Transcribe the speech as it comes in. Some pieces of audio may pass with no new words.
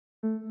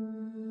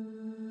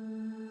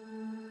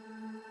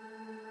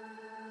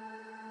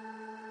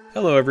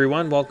Hello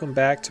everyone, welcome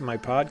back to my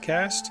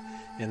podcast.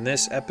 In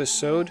this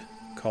episode,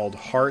 called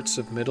Hearts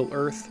of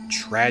Middle-earth,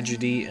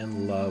 Tragedy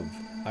and Love,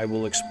 I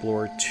will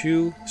explore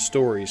two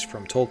stories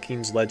from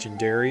Tolkien's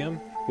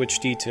Legendarium, which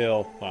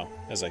detail, well,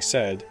 as I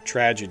said,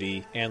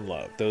 tragedy and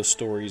love. Those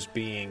stories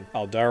being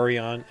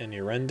Aldarion and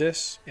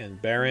Erendis, and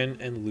Beren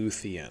and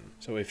Luthien.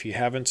 So if you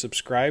haven't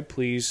subscribed,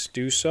 please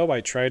do so.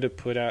 I try to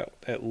put out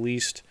at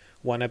least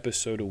one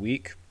episode a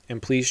week.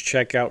 And please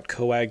check out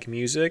CO.AG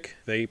Music.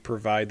 They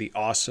provide the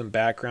awesome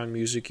background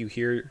music you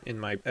hear in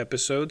my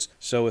episodes.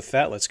 So with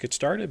that, let's get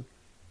started.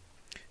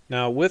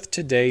 Now, with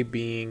today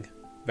being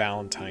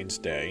Valentine's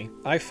Day,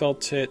 I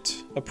felt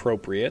it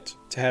appropriate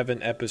to have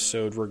an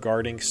episode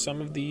regarding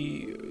some of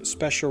the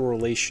special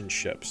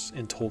relationships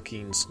in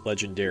Tolkien's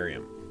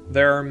Legendarium.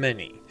 There are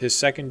many. His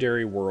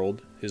secondary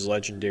world, his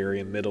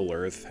Legendarium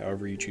Middle-earth,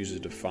 however you choose to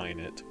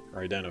define it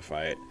or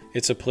identify it,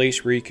 it's a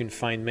place where you can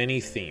find many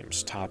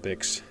themes,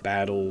 topics,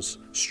 battles,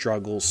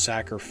 struggles,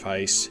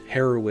 sacrifice,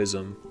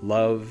 heroism,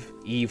 love,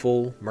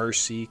 evil,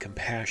 mercy,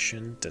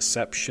 compassion,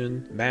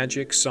 deception,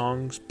 magic,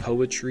 songs,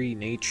 poetry,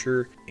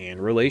 nature,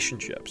 and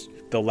relationships.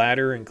 The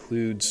latter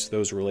includes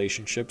those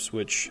relationships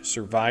which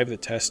survive the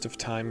test of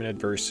time and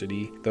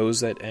adversity, those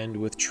that end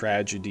with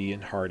tragedy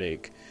and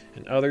heartache,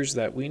 and others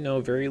that we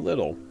know very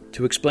little.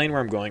 To explain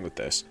where I'm going with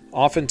this,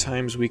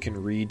 oftentimes we can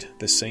read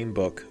the same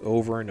book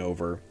over and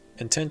over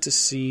and tend to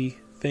see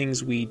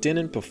things we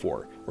didn't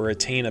before, or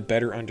attain a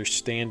better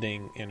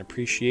understanding and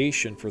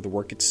appreciation for the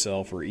work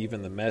itself or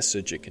even the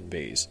message it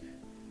conveys.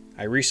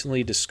 I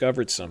recently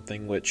discovered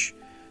something which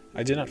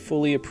I did not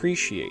fully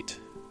appreciate,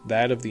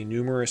 that of the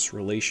numerous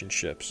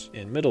relationships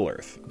in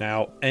Middle-earth.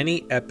 Now,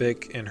 any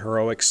epic and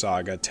heroic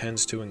saga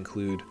tends to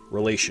include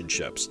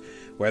relationships,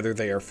 whether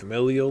they are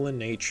familial in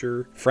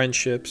nature,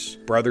 friendships,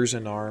 brothers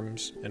in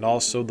arms, and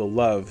also the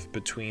love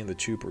between the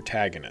two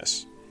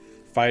protagonists,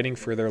 fighting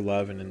for their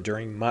love and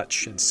enduring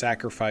much and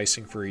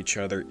sacrificing for each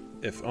other,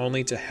 if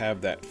only to have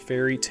that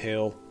fairy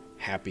tale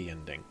happy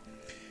ending.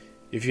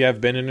 If you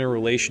have been in a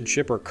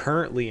relationship or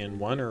currently in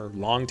one or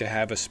long to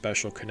have a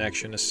special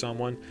connection to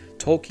someone,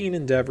 Tolkien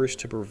endeavors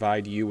to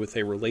provide you with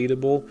a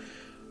relatable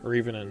or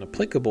even an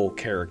applicable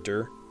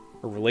character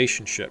or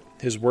relationship.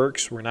 His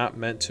works were not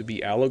meant to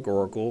be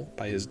allegorical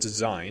by his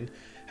design.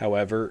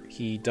 However,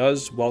 he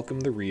does welcome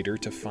the reader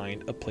to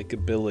find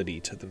applicability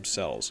to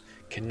themselves,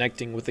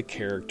 connecting with a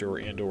character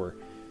and/or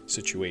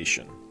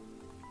situation.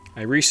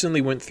 I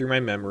recently went through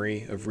my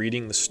memory of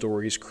reading the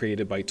stories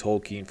created by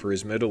Tolkien for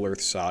his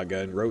Middle-earth saga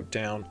and wrote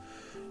down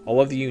all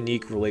of the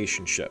unique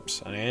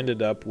relationships, and I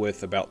ended up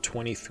with about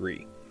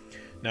 23.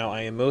 Now,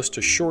 I am most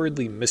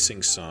assuredly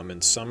missing some,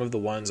 and some of the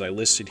ones I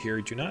listed here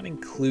do not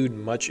include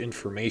much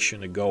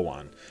information to go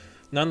on.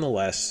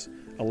 Nonetheless,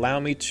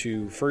 allow me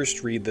to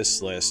first read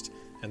this list,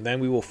 and then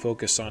we will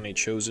focus on a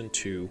chosen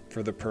two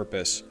for the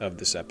purpose of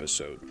this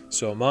episode.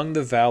 So among the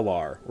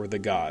Valar, or the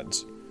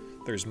gods,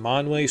 there's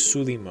Manwe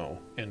Sulimo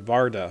and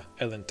Varda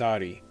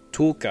Elentari,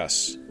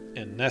 Tulkas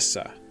and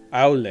Nessa,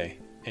 Aule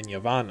and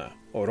Yavanna,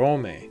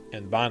 Orome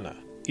and Vana,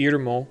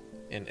 Irmo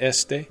and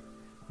Este,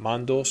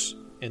 Mandos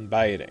and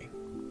Baire.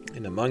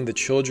 And among the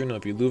children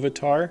of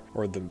Iluvatar,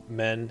 or the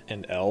men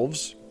and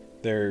elves,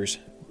 there's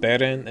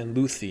Beren and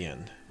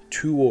Luthien,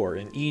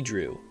 Tuor and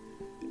Idril,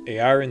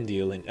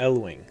 Earendil and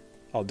Elwing,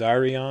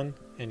 Aldarion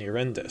and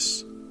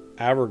Erendis,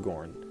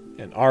 Aragorn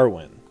and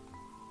Arwen,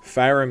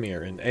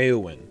 Faramir and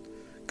Eowyn,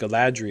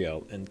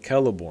 Galadriel and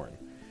Celeborn,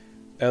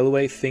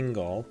 Elwë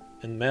Thingol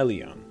and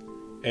Melion,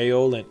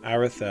 Eol and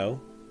Arathel,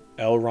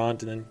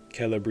 Elrond and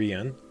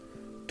Celebrian,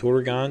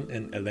 Turgon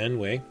and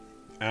Elenwe,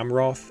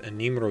 Amroth and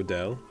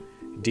Nimrodel,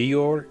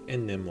 Dior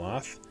and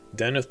Nimloth,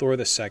 Denethor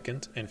II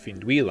and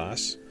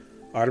Finduilas,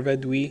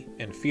 Arvedwi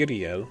and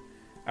Firiel,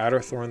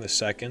 Arathorn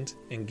II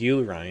and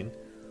Gilrain,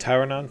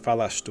 Taranon,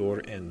 Falastor,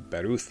 and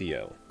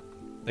Baruthiel.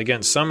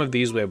 Again, some of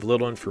these we have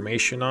little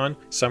information on.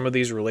 Some of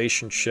these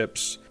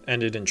relationships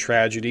ended in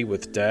tragedy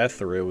with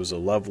death, or it was a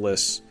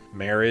loveless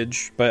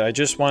marriage. But I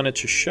just wanted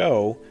to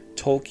show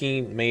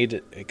Tolkien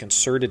made a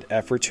concerted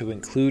effort to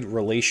include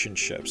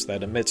relationships,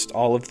 that amidst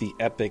all of the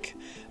epic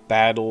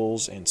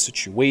battles and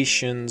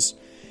situations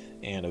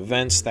and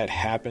events that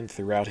happened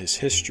throughout his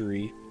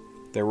history,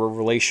 there were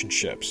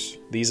relationships.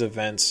 These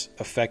events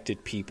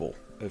affected people,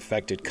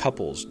 affected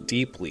couples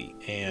deeply,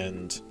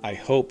 and I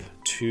hope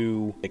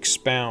to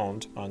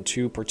expound on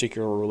two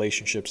particular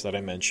relationships that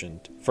I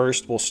mentioned.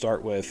 First, we'll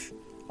start with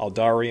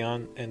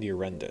Aldarion and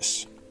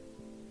Erendis.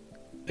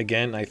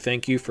 Again, I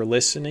thank you for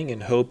listening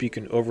and hope you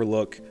can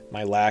overlook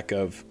my lack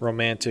of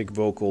romantic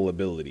vocal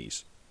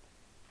abilities.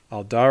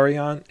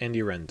 Aldarion and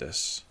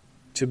Erendis.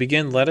 To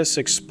begin, let us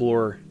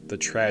explore the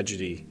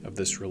tragedy of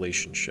this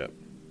relationship.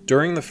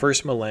 During the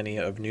first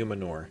millennia of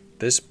Numenor,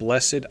 this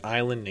blessed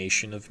island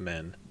nation of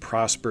men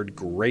prospered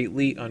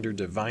greatly under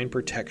divine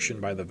protection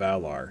by the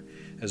Valar,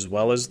 as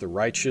well as the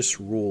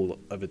righteous rule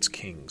of its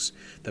kings.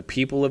 The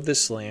people of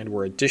this land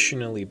were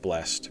additionally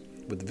blessed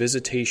with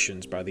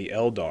visitations by the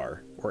Eldar,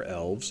 or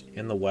elves,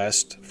 in the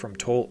west from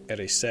Tol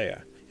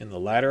Eressëa, In the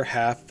latter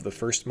half of the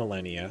first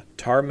millennia,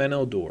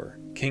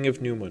 Tar-Men-Eldor, king of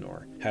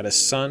Numenor, had a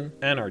son,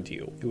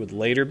 Anardil, who would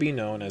later be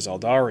known as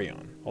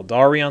Aldarion.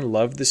 Aldarion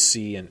loved the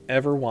sea and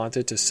ever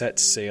wanted to set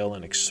sail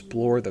and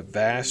explore the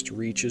vast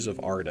reaches of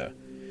Arda.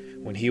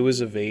 When he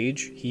was of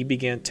age, he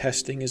began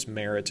testing his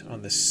merit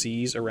on the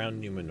seas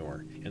around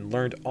Numenor and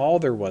learned all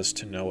there was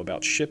to know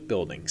about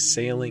shipbuilding,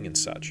 sailing, and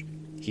such.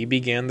 He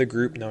began the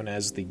group known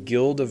as the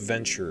Guild of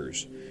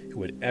Venturers, who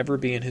would ever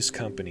be in his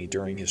company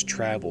during his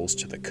travels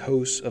to the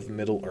coasts of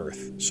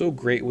Middle-earth. So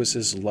great was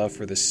his love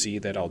for the sea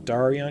that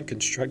Aldarion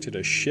constructed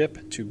a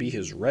ship to be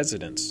his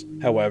residence.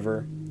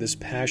 However, this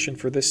passion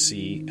for the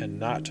sea, and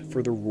not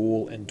for the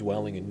rule and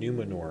dwelling in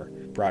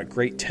Numenor, brought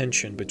great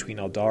tension between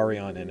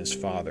Aldarion and his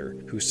father,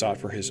 who sought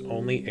for his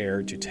only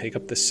heir to take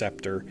up the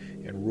scepter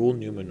and rule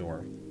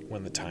Numenor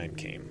when the time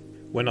came.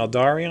 When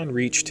Aldarion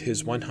reached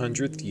his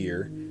 100th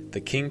year, the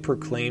king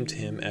proclaimed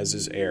him as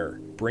his heir,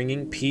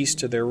 bringing peace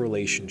to their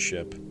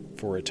relationship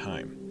for a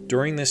time.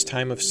 During this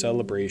time of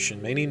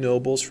celebration, many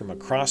nobles from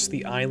across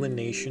the island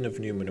nation of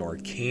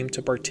Numenor came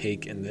to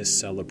partake in this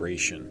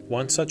celebration.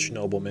 One such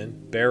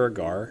nobleman,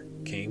 J.R.R,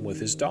 came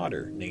with his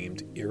daughter,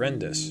 named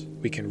Erendis.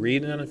 We can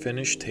read in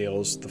Unfinished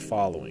Tales the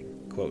following,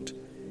 quote,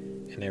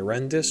 "And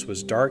Erendis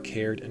was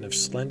dark-haired and of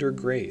slender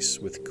grace,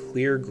 with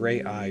clear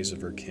grey eyes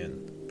of her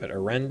kin. But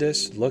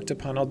Erendis looked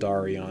upon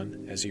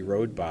Aldarion as he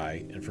rode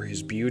by, and for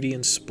his beauty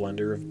and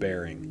splendor of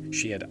bearing,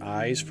 she had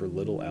eyes for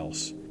little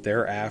else.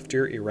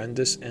 Thereafter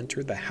Erendis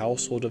entered the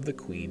household of the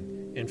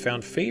queen, and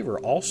found favor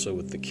also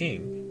with the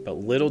king,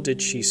 but little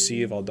did she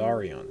see of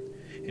Aldarion.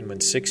 And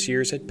when 6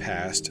 years had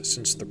passed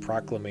since the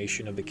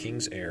proclamation of the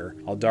king's heir,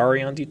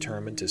 Aldarion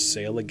determined to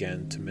sail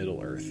again to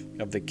Middle-earth.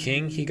 Of the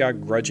king he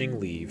got grudging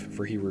leave,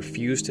 for he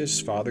refused his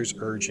father's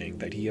urging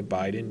that he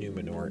abide in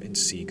Numenor and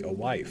seek a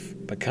wife.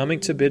 But coming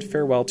to bid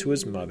farewell to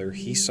his mother,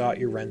 he saw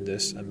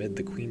Erendis amid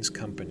the queen's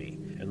company,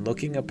 and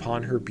looking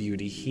upon her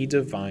beauty he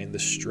divined the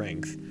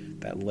strength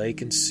that lay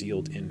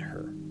concealed in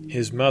her.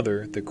 His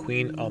mother, the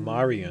Queen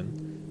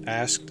Aldarion,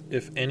 asked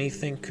if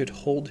anything could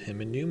hold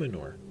him in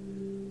Numenor.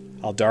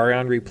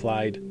 Aldarion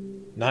replied,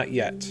 'Not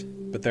yet,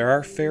 but there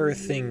are fairer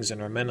things in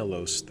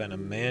Armenelos than a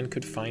man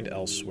could find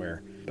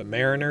elsewhere. But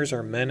mariners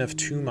are men of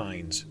two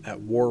minds,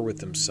 at war with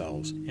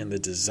themselves, and the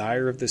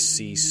desire of the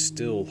sea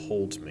still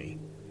holds me.'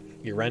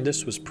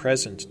 Erendis was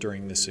present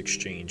during this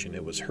exchange, and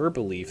it was her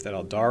belief that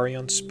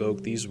Aldarion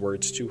spoke these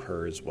words to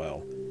her as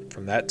well.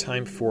 From that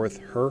time forth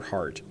her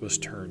heart was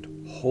turned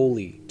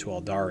wholly to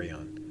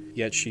Aldarion,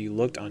 yet she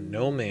looked on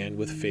no man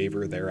with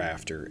favor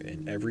thereafter,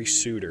 and every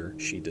suitor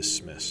she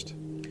dismissed.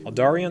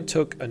 Aldarion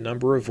took a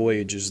number of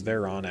voyages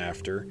thereon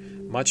after,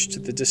 much to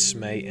the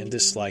dismay and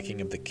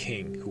disliking of the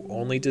king, who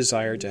only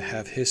desired to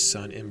have his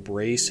son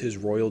embrace his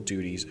royal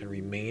duties and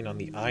remain on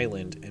the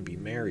island and be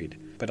married.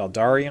 But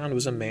Aldarion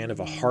was a man of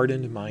a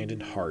hardened mind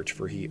and heart,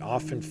 for he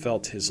often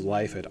felt his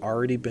life had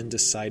already been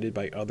decided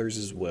by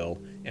others' will,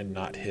 and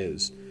not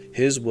his.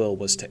 His will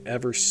was to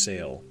ever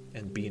sail,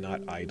 and be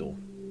not idle.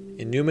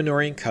 In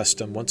Numenorian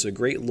custom, once a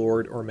great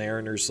lord or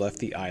mariners left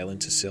the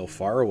island to sail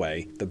far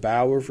away, the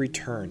bow of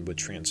return would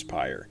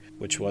transpire,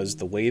 which was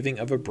the waving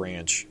of a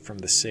branch from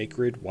the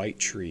sacred white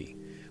tree,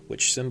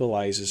 which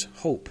symbolizes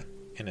hope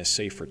and a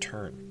safe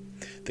return.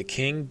 The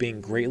king,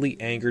 being greatly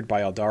angered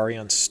by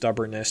Aldarion's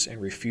stubbornness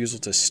and refusal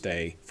to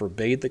stay,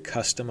 forbade the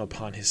custom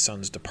upon his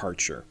son's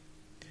departure.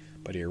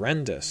 But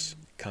Erendis,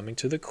 coming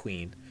to the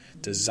queen,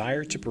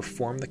 desired to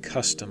perform the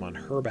custom on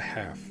her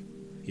behalf.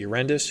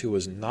 Erendis, who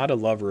was not a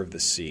lover of the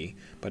sea,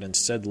 but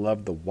instead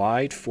loved the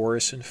wide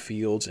forests and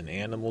fields and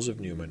animals of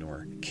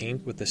Numenor,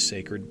 came with the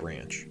sacred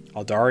branch.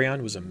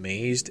 Aldarion was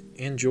amazed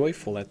and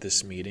joyful at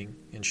this meeting,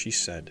 and she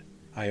said,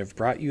 'I have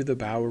brought you the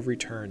bow of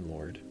return,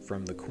 lord,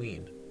 from the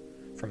queen.'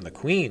 'From the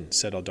queen,'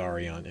 said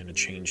Aldarion in a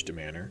changed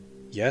manner.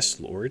 'Yes,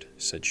 lord,'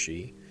 said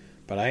she,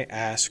 'but I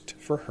asked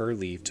for her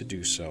leave to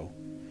do so.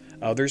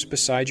 Others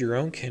besides your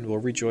own kin will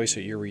rejoice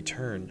at your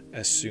return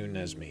as soon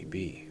as may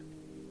be.'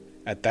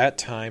 At that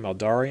time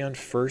Aldarion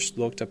first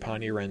looked upon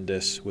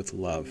Erendis with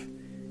love,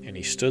 and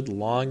he stood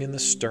long in the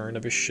stern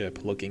of his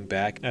ship looking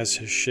back as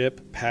his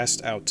ship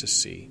passed out to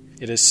sea.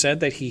 It is said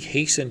that he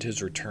hastened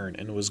his return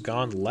and was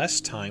gone less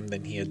time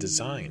than he had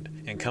designed,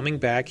 and coming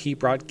back he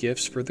brought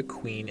gifts for the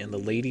queen and the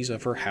ladies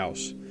of her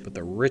house, but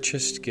the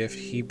richest gift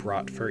he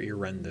brought for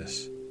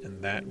Erendis,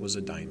 and that was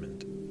a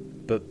diamond.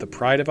 But the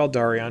pride of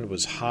Aldarion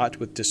was hot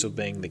with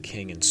disobeying the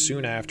king, and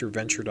soon after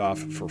ventured off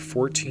for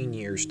 14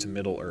 years to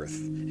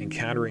Middle-earth,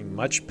 encountering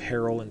much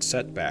peril and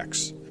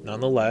setbacks.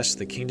 Nonetheless,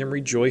 the kingdom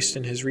rejoiced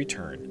in his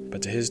return,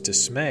 but to his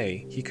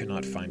dismay he could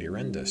not find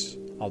Erendis.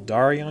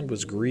 Aldarion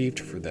was grieved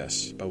for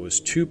this, but was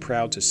too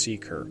proud to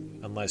seek her,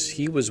 unless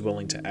he was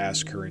willing to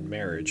ask her in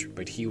marriage,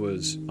 but he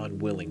was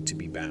unwilling to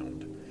be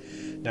bound.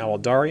 Now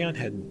Aldarion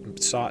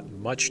had sought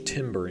much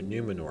timber in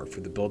Numenor for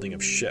the building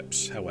of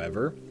ships.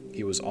 However,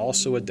 he was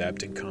also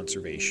adept in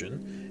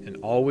conservation, and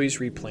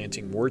always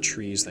replanting more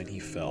trees than he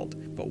felled.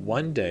 But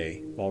one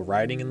day, while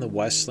riding in the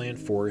westland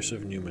forest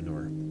of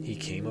Numenor, he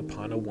came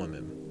upon a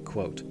woman,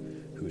 quote,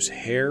 'whose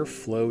hair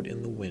flowed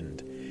in the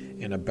wind,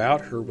 and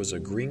about her was a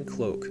green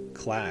cloak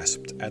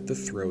clasped at the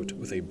throat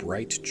with a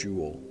bright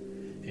jewel.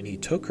 And he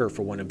took her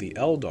for one of the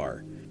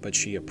Eldar, but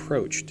she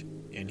approached,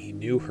 and he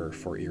knew her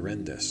for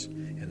Erendis,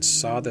 and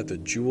saw that the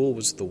jewel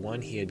was the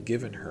one he had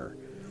given her.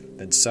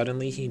 Then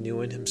suddenly he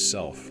knew in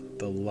himself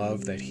the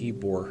love that he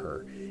bore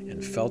her,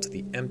 and felt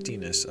the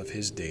emptiness of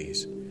his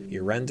days.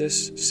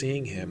 Erendis,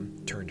 seeing him,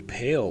 turned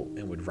pale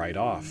and would ride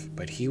off,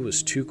 but he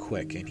was too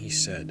quick, and he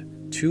said,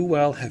 "Too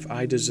well have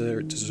I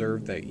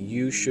deserved that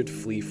you should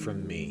flee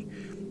from me,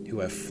 who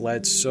have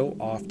fled so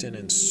often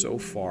and so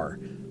far,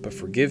 but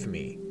forgive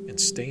me, and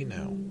stay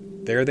now."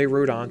 There they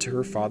rode on to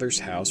her father's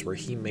house, where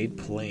he made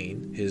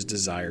plain his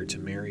desire to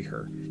marry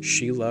her.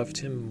 She loved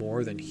him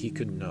more than he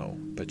could know,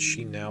 but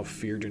she now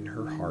feared in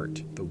her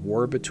heart the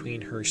war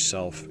between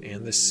herself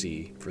and the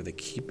sea. For the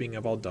keeping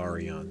of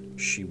Aldarion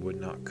she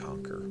would not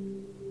conquer.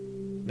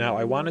 Now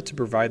I wanted to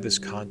provide this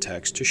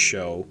context to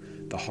show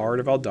the heart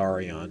of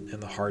Aldarion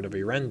and the heart of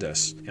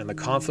Erendis, and the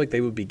conflict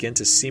they would begin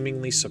to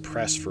seemingly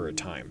suppress for a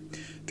time.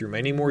 Through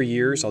many more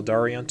years,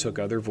 Aldarion took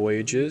other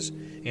voyages,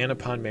 and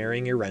upon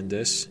marrying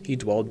Erendis, he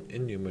dwelled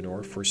in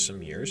Numenor for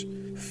some years,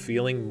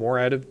 feeling more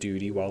out of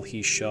duty while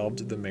he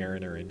shelved the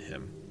mariner in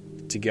him.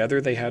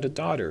 Together they had a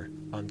daughter,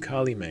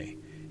 Ankhalime,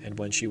 and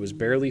when she was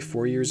barely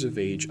 4 years of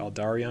age,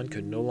 Aldarion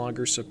could no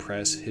longer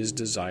suppress his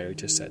desire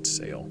to set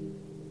sail.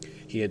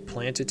 He had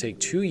planned to take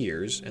 2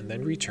 years and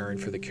then return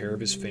for the care of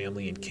his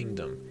family and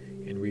kingdom,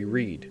 and we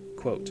read,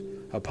 quote,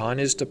 "Upon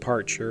his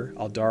departure,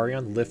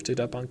 Aldarion lifted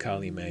up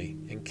Ankhalime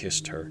and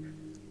kissed her.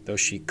 Though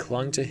she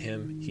clung to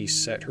him, he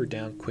set her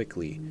down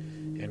quickly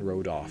and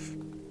rode off.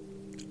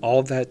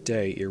 All that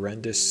day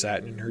Erendis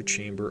sat in her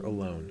chamber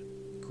alone,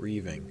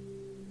 grieving.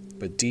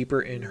 But deeper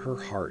in her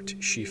heart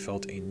she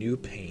felt a new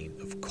pain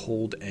of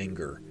cold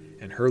anger,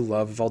 and her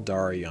love of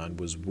Aldarion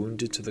was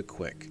wounded to the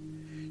quick.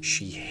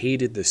 She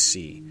hated the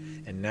sea,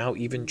 and now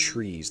even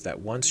trees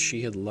that once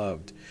she had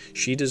loved,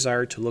 she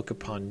desired to look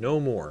upon no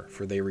more,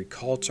 for they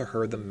recalled to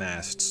her the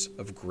masts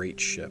of great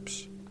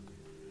ships.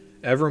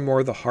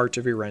 Evermore the heart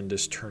of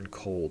Erendis turned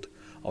cold.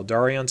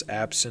 Aldarion's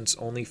absence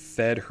only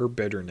fed her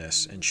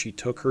bitterness, and she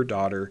took her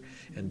daughter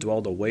and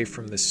dwelled away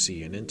from the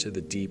sea and into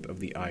the deep of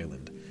the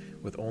island,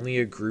 with only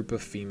a group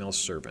of female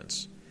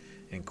servants.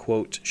 And,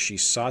 quote, she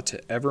sought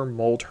to ever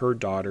mold her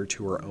daughter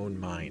to her own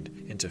mind,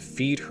 and to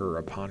feed her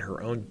upon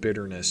her own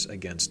bitterness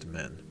against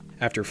men.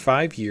 After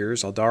 5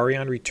 years,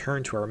 Aldarion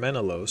returned to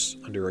Armenelos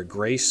under a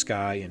gray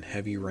sky and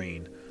heavy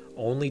rain,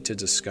 only to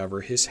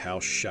discover his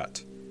house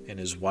shut, and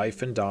his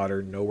wife and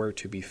daughter nowhere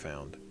to be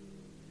found.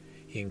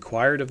 He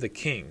inquired of the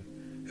king,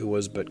 who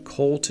was but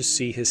cold to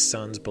see his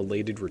son's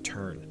belated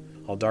return.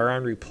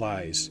 Aldarion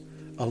replies,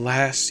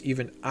 "Alas,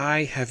 even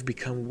I have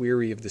become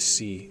weary of the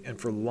sea, and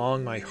for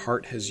long my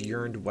heart has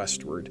yearned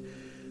westward.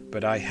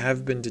 But I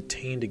have been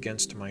detained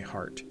against my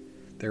heart.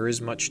 There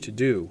is much to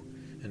do,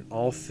 and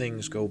all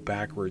things go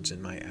backwards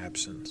in my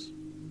absence."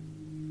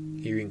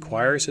 He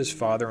inquires his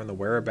father on the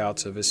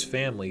whereabouts of his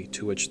family,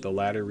 to which the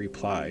latter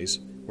replies,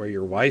 "Where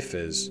your wife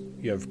is,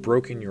 you have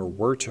broken your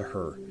word to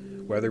her,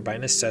 whether by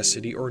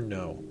necessity or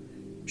no.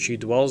 She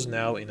dwells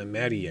now in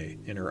Amerie,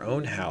 in her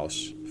own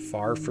house,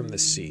 far from the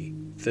sea.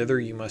 Thither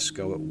you must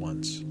go at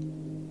once."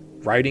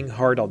 Riding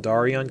hard,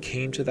 Aldarion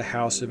came to the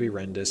house of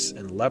Erendis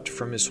and leapt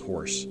from his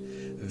horse.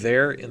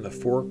 There in the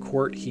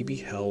forecourt he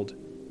beheld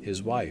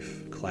his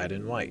wife, clad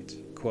in white,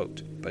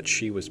 quote, "But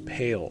she was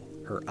pale,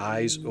 her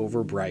eyes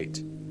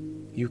overbright.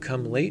 'You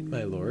come late,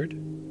 my lord.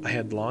 I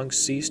had long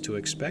ceased to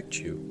expect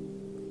you.'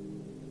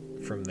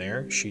 From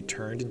there she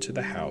turned into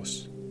the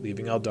house,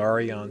 leaving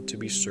Aldarion to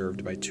be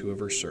served by 2 of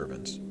her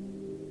servants.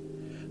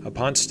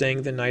 Upon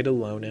staying the night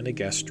alone in a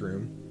guest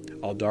room,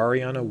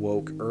 Aldarion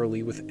awoke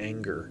early with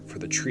anger for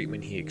the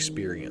treatment he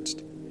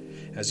experienced.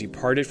 As he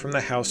parted from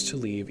the house to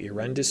leave,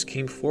 Erendis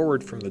came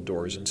forward from the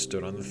doors and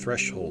stood on the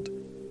threshold.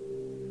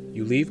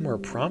 "You leave more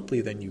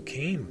promptly than you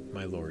came,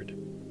 my lord.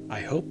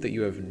 I hope that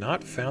you have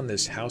not found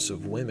this house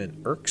of women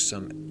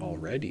irksome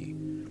already,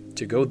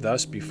 to go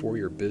thus before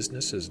your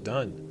business is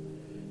done.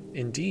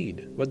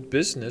 Indeed, what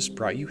business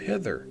brought you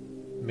hither?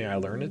 May I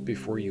learn it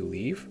before you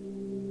leave?"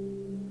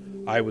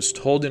 "I was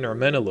told in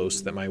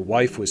Armenelos that my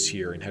wife was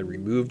here and had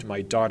removed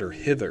my daughter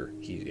hither,"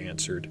 he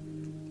answered.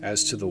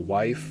 "As to the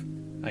wife,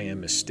 I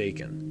am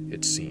mistaken,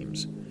 it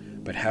seems.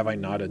 But have I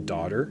not a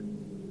daughter?"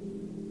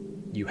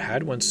 "You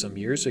had one some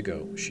years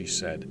ago," she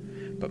said,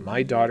 "but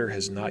my daughter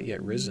has not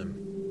yet risen."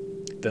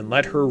 "Then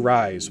let her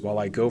rise while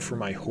I go for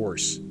my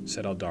horse,"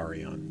 said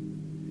Aldarion.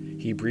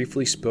 He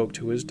briefly spoke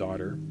to his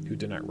daughter, who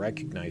did not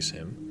recognize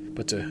him,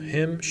 but to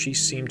him she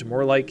seemed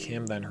more like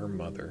him than her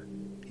mother.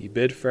 He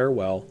bid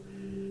farewell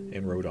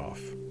and rode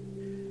off.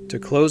 To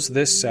close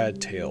this sad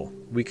tale,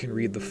 we can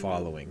read the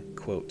following,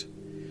 quote,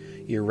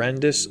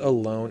 "Erendis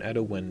alone at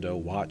a window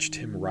watched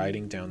him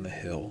riding down the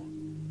hill.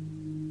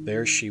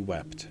 There she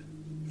wept,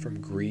 from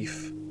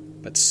grief,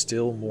 but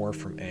still more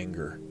from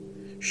anger.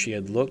 She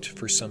had looked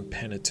for some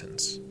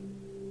penitence,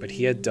 but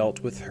he had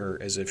dealt with her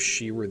as if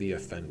she were the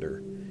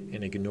offender,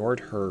 and ignored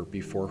her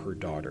before her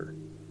daughter.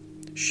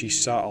 She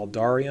saw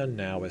Aldarion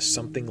now as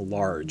something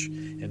large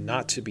and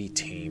not to be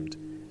tamed,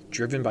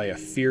 driven by a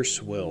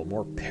fierce will,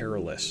 more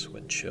perilous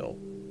when chill.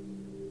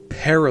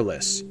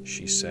 "Perilous,"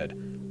 she said.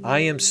 "I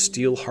am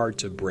steel hard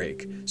to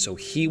break, so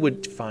he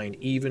would find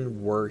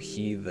even were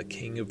he the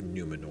king of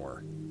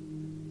Numenor."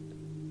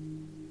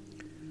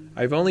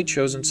 I've only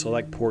chosen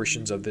select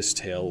portions of this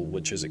tale,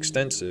 which is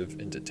extensive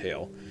in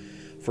detail.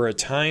 For a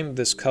time,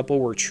 this couple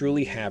were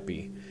truly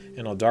happy,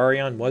 and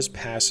Aldarion was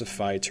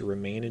pacified to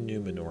remain in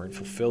Numenor and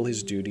fulfill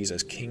his duties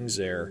as king's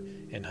heir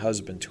and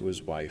husband to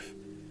his wife.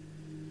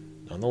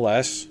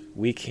 Nonetheless,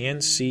 we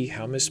can see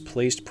how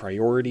misplaced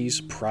priorities,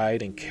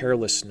 pride, and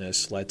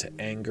carelessness led to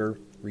anger,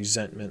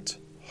 resentment,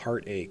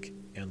 heartache,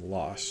 and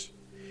loss.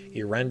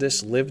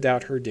 Erendis lived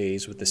out her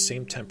days with the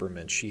same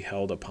temperament she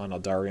held upon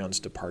Aldarion's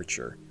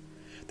departure.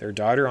 Their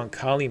daughter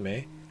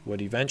Oncalime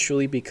would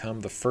eventually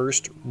become the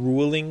first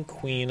ruling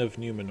queen of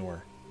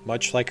Numenor,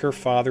 much like her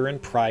father in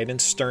pride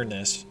and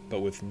sternness,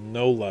 but with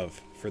no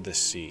love for the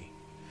sea.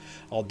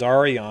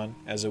 Aldarion,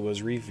 as it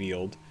was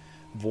revealed,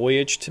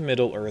 voyaged to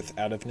Middle-earth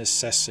out of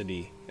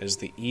necessity as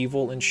the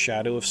evil and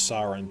shadow of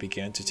Sauron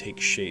began to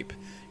take shape,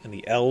 and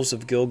the elves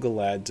of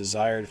Gil-galad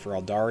desired for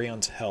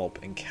Aldarion's help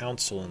and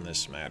counsel in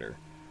this matter.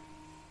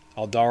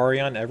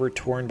 Aldarion, ever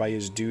torn by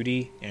his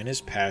duty and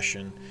his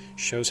passion,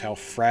 shows how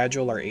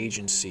fragile our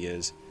agency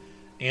is,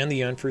 and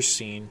the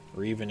unforeseen,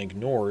 or even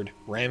ignored,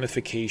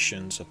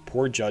 ramifications of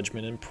poor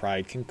judgment and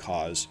pride can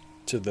cause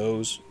to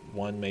those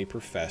one may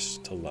profess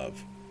to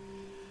love.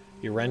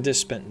 Erendis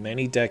spent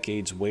many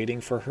decades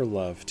waiting for her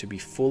love to be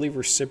fully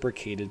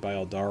reciprocated by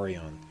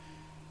Aldarion.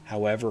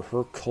 However,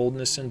 her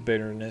coldness and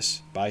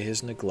bitterness by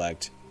his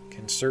neglect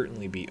can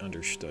certainly be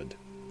understood.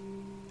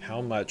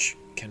 How much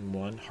can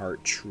one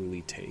heart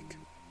truly take?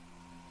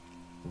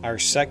 Our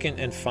second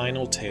and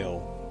final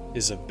tale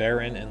is of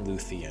Beren and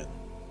Luthien.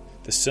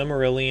 The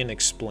Silmarillion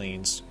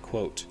explains,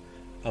 quote,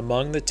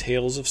 "Among the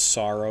tales of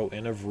sorrow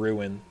and of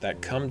ruin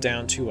that come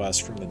down to us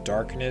from the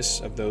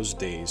darkness of those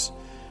days,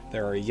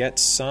 there are yet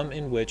some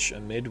in which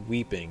amid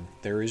weeping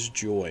there is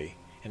joy,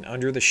 and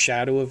under the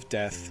shadow of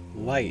death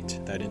light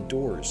that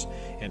endures.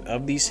 And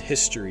of these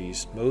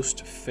histories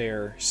most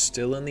fair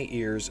still in the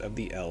ears of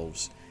the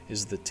elves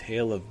is the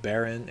tale of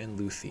Beren and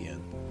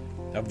Luthien.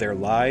 Of their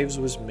lives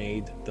was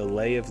made the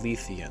Lay of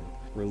Luthien,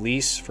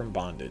 release from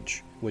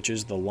bondage, which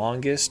is the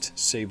longest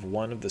save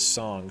one of the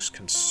songs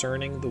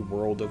concerning the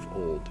world of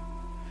old.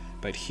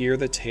 But here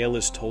the tale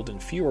is told in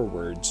fewer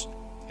words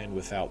and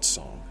without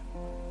song."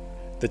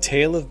 The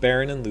tale of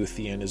Beren and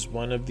Luthien is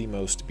one of the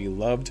most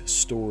beloved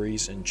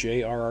stories in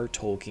J.R.R.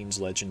 Tolkien's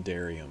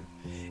Legendarium.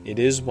 It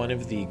is one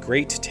of the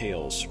great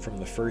tales from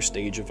the first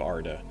age of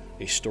Arda,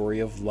 a story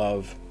of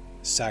love,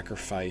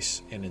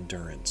 sacrifice, and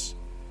endurance.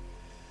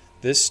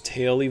 This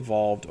tale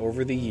evolved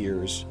over the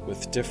years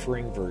with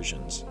differing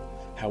versions.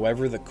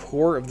 However, the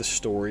core of the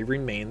story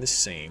remained the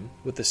same,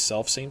 with the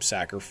selfsame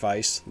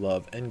sacrifice,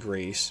 love, and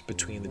grace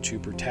between the two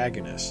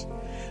protagonists.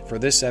 For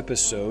this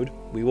episode,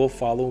 we will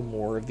follow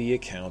more of the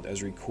account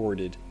as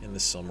recorded in the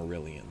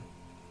Silmarillion.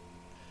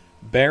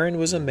 Beren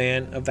was a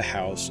man of the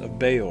house of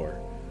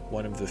Beor,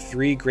 one of the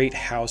three great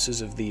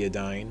houses of the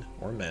Edain,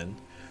 or men,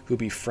 who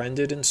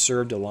befriended and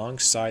served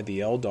alongside the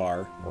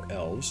Eldar, or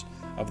elves,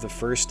 of the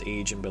first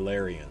age in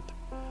Beleriand.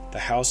 The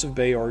house of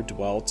Beor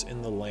dwelt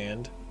in the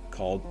land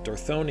called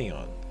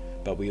Dorthonion,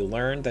 but we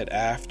learned that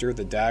after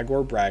the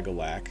Dagor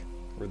Bragollach,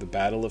 or the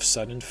Battle of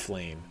Sudden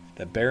Flame,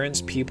 that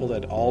Beren's people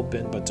had all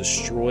been but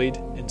destroyed,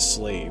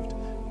 enslaved,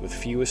 with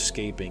few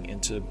escaping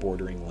into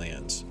bordering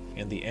lands,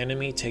 and the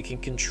enemy taking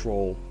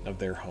control of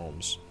their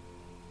homes.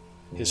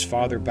 His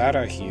father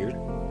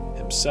Barahir,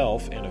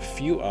 himself, and a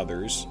few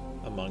others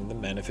among the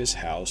men of his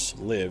house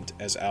lived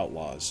as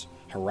outlaws,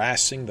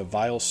 harassing the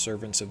vile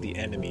servants of the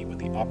enemy when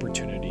the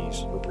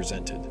opportunities were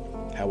presented.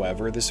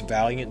 However, this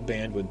valiant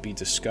band would be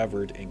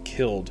discovered and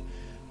killed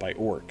by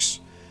orcs.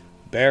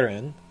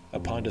 Beren,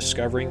 upon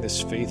discovering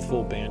this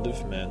faithful band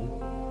of men,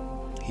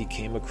 he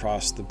came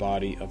across the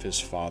body of his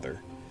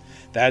father.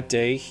 That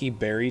day he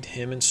buried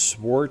him and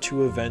swore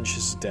to avenge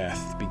his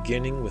death,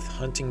 beginning with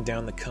hunting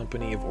down the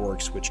company of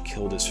orcs which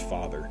killed his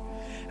father.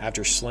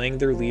 After slaying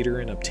their leader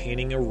and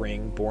obtaining a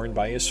ring borne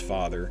by his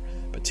father,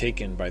 but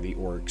taken by the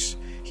orcs,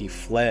 he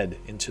fled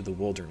into the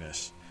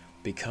wilderness,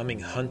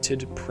 becoming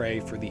hunted prey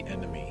for the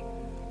enemy.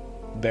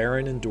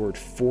 Beren endured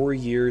 4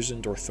 years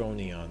in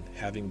Dorthonion,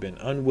 having been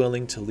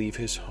unwilling to leave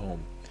his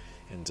home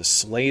and to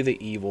slay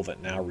the evil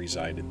that now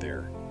resided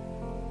there.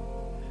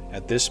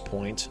 At this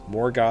point,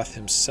 Morgoth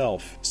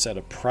himself set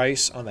a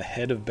price on the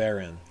head of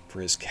Beren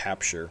for his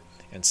capture,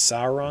 and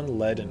Sauron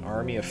led an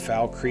army of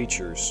foul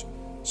creatures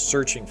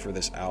searching for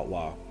this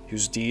outlaw,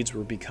 whose deeds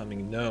were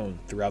becoming known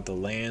throughout the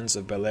lands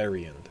of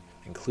Beleriand,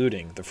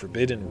 including the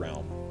Forbidden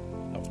Realm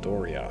of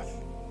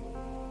Doriath.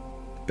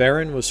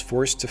 Beren was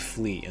forced to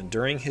flee, and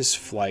during his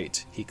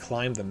flight he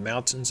climbed the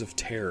Mountains of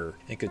Terror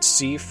and could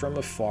see from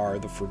afar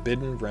the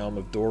Forbidden Realm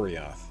of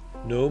Doriath.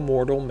 No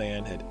mortal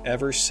man had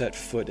ever set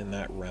foot in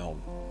that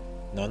realm.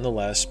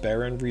 Nonetheless,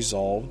 Beren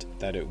resolved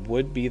that it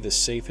would be the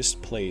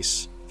safest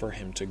place for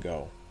him to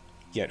go.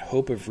 yet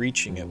hope of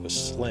reaching it was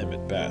slim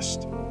at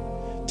best.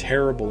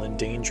 Terrible and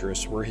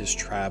dangerous were his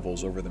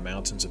travels over the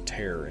mountains of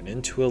terror and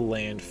into a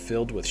land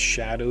filled with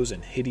shadows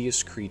and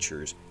hideous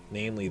creatures,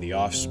 namely the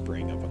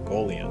offspring of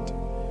Ungoliant.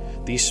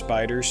 These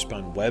spiders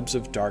spun webs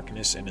of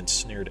darkness and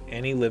ensnared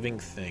any living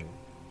thing.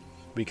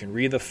 We can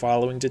read the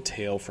following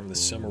detail from the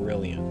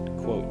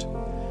Silmarillion, quote,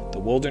 "The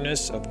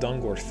wilderness of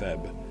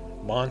Dungortheb,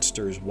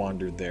 monsters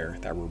wandered there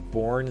that were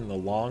born in the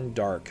long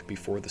dark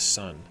before the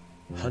sun,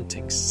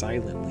 hunting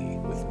silently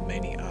with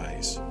many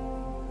eyes.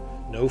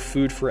 No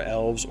food for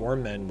elves or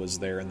men was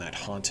there in that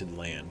haunted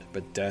land,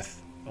 but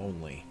death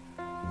only.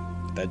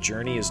 That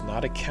journey is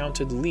not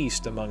accounted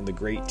least among the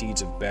great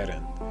deeds of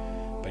Beren,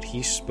 but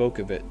he spoke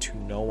of it to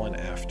no one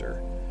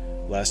after,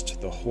 lest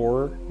the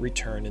horror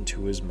return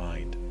into his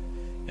mind,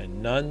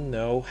 and none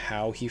know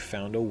how he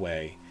found a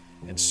way,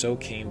 and so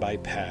came by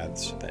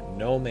paths that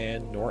no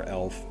man nor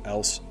elf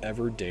else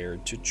ever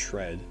dared to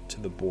tread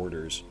to the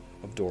borders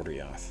of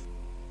Doriath."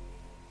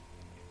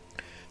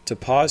 To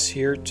pause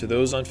here, to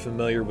those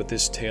unfamiliar with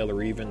this tale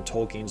or even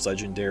Tolkien's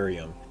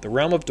Legendarium, the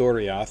realm of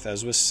Doriath,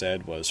 as was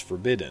said, was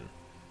forbidden.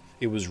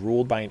 It was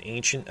ruled by an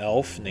ancient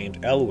elf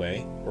named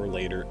Elwë, or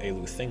later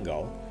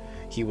Eluthingal.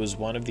 He was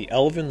one of the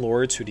elven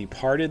lords who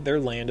departed their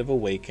land of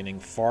awakening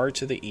far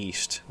to the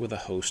east with a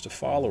host of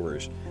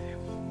followers.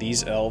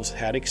 These elves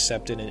had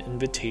accepted an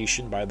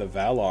invitation by the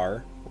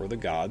Valar, or the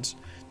gods,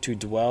 to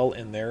dwell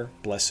in their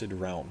blessed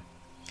realm.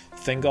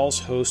 Thingol's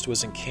host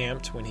was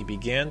encamped when he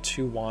began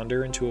to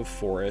wander into a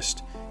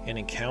forest and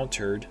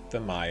encountered the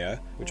Maya,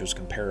 which was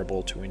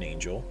comparable to an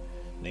angel,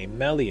 named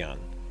Melian.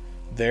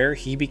 There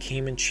he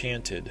became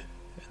enchanted,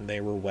 and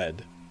they were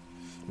wed.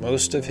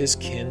 Most of his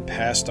kin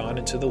passed on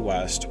into the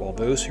west, while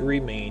those who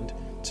remained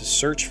to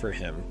search for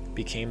him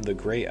became the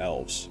Grey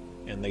Elves,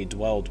 and they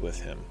dwelled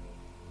with him.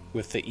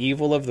 With the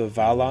evil of the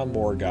Vala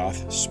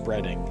Morgoth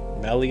spreading,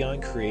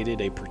 Melian created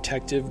a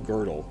protective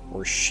girdle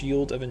or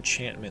shield of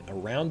enchantment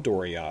around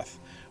Doriath,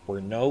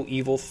 where no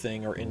evil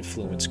thing or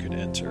influence could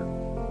enter.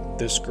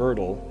 This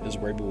girdle is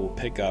where we will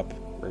pick up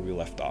where we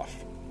left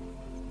off.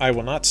 I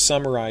will not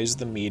summarize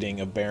the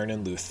meeting of Beren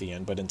and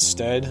Luthien, but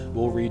instead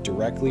will read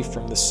directly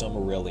from the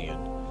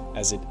Silmarillion,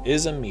 as it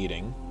is a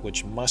meeting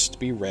which must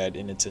be read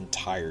in its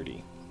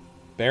entirety.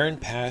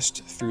 Beren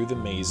passed through the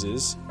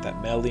mazes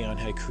that Melian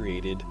had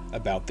created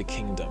about the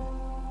kingdom,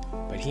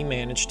 but he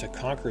managed to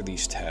conquer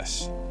these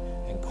tests,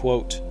 and,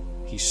 quote,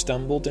 "He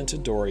stumbled into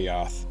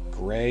Doriath,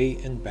 gray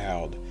and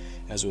bowed,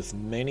 as with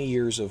many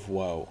years of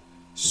woe,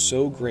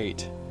 so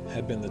great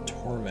had been the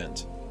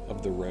torment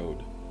of the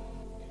road."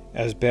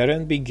 As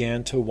Beren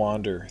began to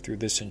wander through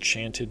this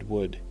enchanted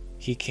wood,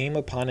 he came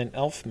upon an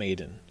elf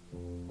maiden.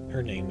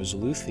 Her name was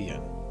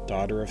Luthien,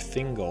 daughter of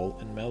Thingol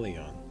and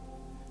Melian.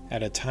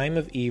 At a time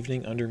of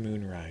evening under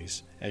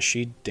moonrise, as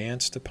she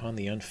danced upon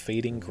the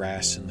unfading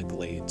grass in the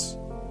glades,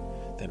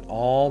 then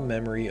all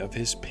memory of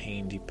his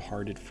pain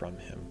departed from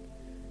him,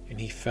 and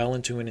he fell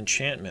into an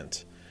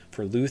enchantment,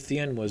 for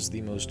Luthien was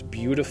the most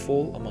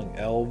beautiful among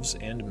elves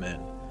and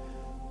men.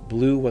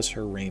 Blue was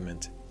her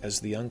raiment as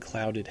the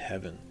unclouded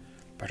heaven,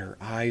 but her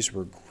eyes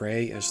were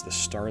gray as the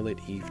starlit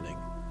evening.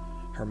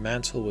 Her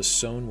mantle was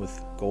sewn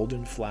with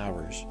golden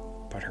flowers,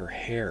 but her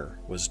hair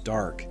was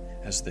dark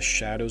as the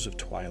shadows of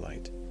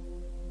twilight.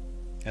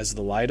 As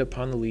the light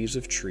upon the leaves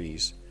of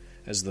trees,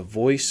 as the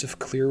voice of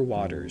clear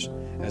waters,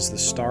 as the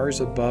stars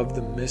above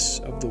the mists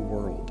of the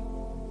world,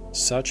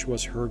 such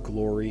was her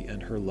glory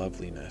and her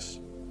loveliness.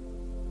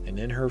 And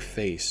in her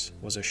face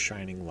was a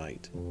shining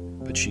light,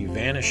 but she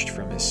vanished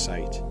from his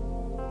sight,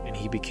 and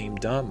he became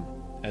dumb,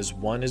 as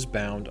one is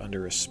bound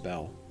under a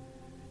spell.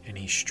 And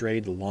he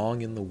strayed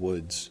long in the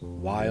woods,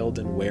 wild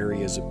and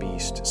wary as a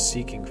beast,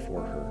 seeking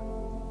for her.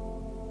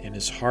 In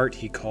his heart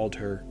he called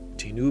her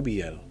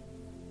Tinubiel,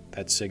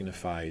 that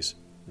signifies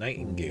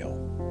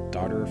nightingale,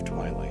 daughter of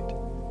twilight,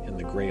 in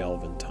the Grey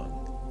Elven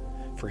tongue.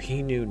 For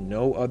he knew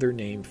no other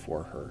name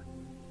for her,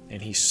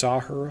 and he saw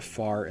her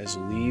afar as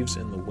leaves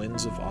in the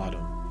winds of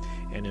autumn,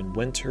 and in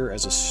winter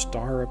as a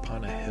star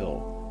upon a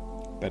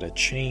hill, but a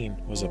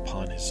chain was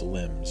upon his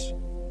limbs.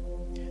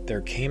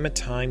 There came a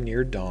time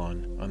near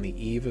dawn on the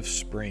eve of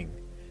spring,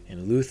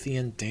 and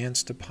Luthien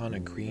danced upon a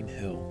green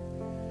hill,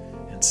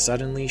 and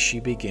suddenly she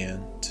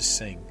began to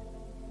sing.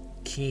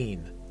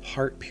 Keen,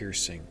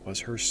 heart-piercing was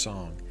her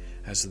song,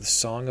 as the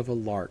song of a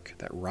lark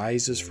that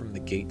rises from the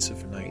gates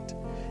of night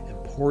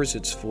and pours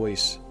its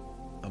voice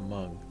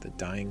among the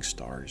dying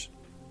stars.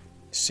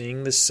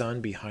 Seeing the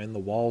sun behind the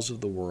walls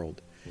of the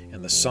world,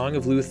 and the song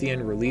of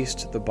Luthien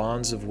released the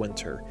bonds of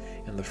winter,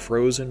 and the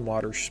frozen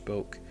water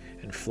spoke,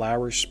 and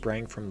flowers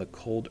sprang from the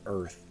cold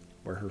earth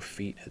where her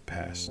feet had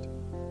passed.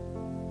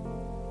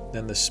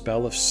 Then the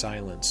spell of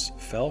silence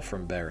fell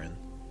from Beren,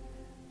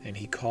 and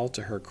he called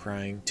to her,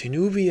 crying,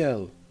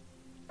 Tinubiel!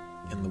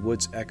 And the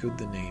woods echoed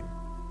the name.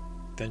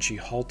 Then she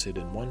halted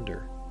in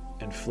wonder,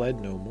 and fled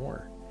no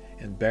more,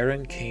 and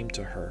Beren came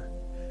to her.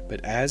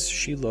 But as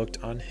she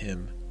looked on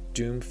him,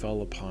 doom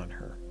fell upon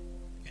her,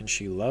 and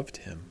she loved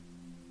him.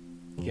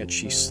 Yet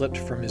she slipped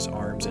from his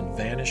arms and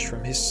vanished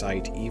from his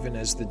sight even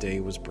as the day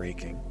was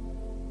breaking.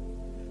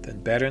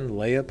 Then Beren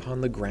lay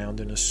upon the ground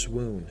in a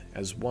swoon,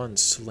 as one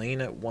slain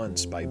at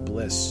once by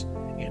bliss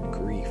and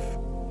grief,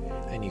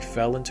 and he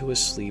fell into a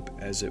sleep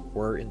as it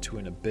were into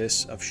an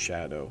abyss of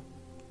shadow.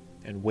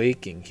 And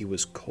waking he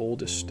was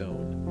cold as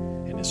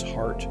stone, and his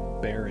heart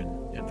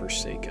barren and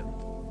forsaken.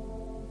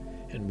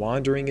 And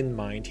wandering in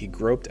mind he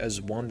groped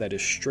as one that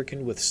is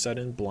stricken with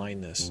sudden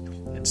blindness,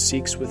 and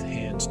seeks with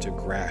hands to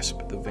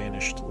grasp the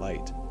vanished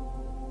light.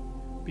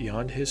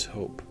 Beyond his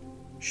hope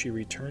she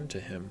returned to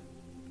him,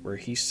 where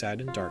he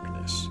sat in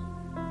darkness,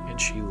 and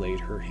she laid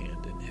her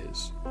hand in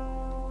his.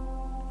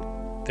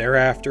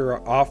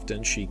 Thereafter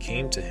often she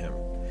came to him,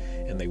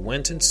 and they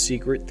went in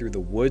secret through the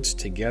woods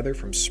together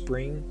from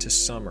spring to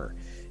summer,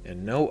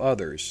 and no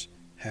others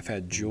have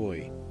had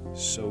joy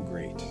so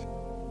great.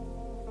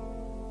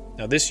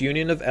 Now this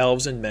union of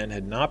elves and men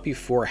had not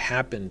before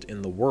happened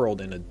in the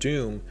world, and a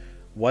doom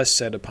was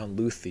set upon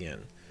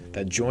Luthien,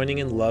 that joining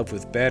in love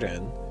with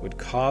Beren would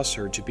cause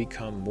her to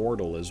become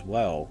mortal as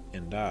well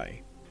and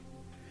die.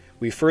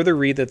 We further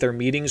read that their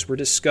meetings were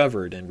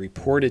discovered and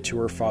reported to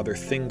her father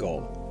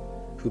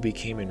Thingol, who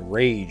became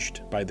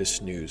enraged by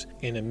this news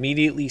and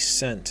immediately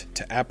sent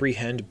to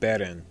apprehend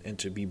Beren and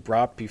to be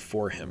brought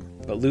before him.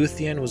 But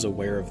Luthien was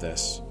aware of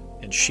this,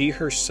 and she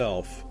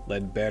herself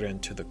led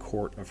Beren to the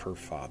court of her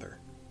father.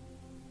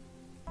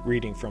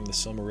 Reading from the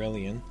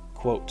Silmarillion,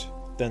 quote,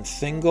 Then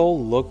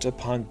Thingol looked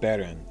upon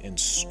Beren in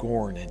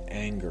scorn and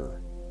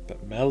anger,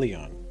 but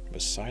Melian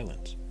was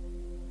silent.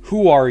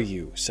 Who are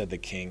you, said the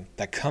king,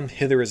 that come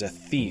hither as a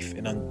thief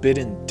and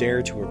unbidden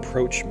dare to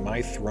approach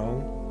my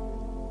throne?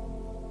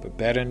 But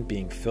Beren,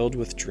 being filled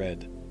with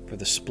dread, for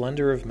the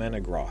splendor of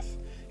Menegroth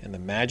and the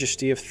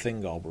majesty of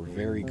Thingol were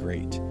very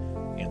great,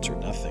 answered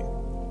nothing.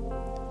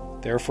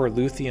 Therefore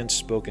Luthien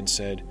spoke and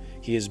said,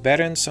 He is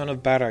Beren, son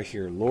of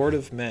Barahir, lord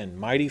of men,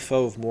 mighty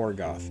foe of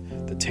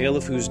Morgoth, the tale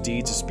of whose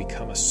deeds has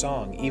become a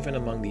song even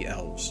among the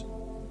elves.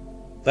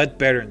 Let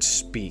Beren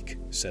speak,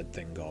 said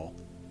Thingol.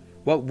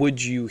 What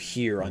would you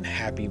hear,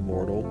 unhappy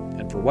mortal,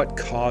 and for what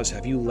cause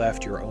have you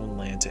left your own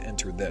land to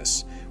enter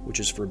this, which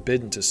is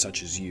forbidden to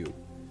such as you?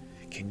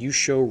 Can you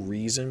show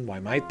reason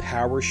why my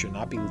power should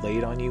not be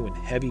laid on you in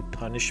heavy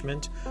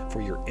punishment for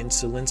your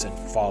insolence and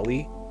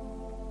folly?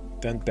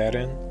 Then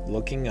Beren,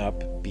 looking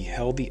up,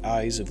 beheld the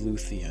eyes of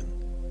Luthien,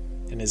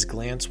 and his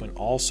glance went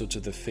also to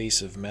the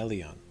face of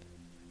Melian,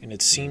 and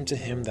it seemed to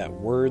him that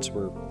words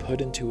were put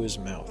into his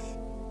mouth.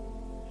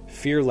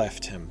 Fear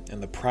left him,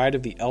 and the pride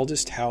of the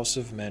eldest house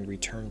of men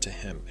returned to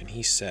him, and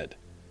he said,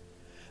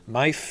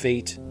 My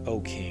fate, O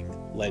king,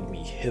 led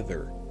me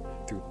hither,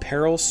 through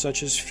perils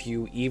such as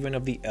few even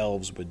of the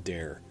elves would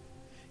dare.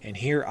 And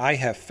here I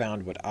have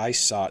found what I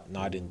sought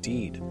not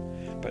indeed,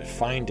 but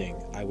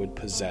finding I would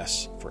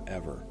possess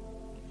forever.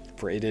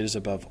 For it is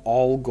above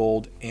all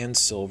gold and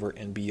silver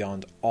and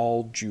beyond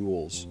all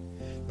jewels.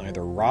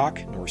 Neither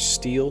rock nor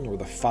steel nor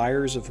the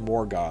fires of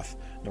Morgoth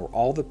nor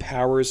all the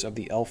powers of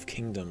the elf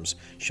kingdoms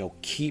shall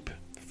keep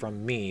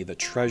from me the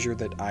treasure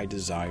that I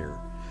desire.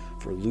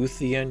 For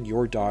Luthien,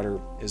 your daughter,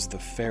 is the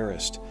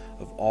fairest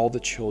of all the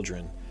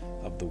children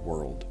of the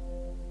world.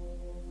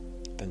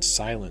 Then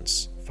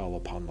silence fell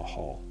upon the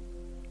hall,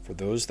 for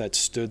those that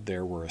stood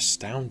there were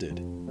astounded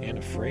and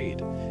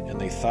afraid, and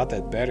they thought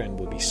that Beren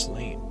would be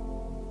slain.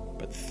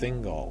 But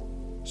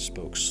Thingol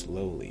spoke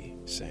slowly,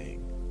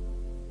 saying,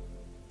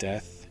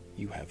 Death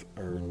you have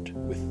earned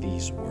with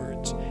these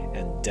words,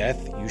 and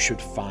death you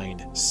should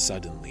find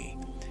suddenly,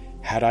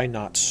 had I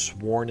not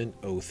sworn an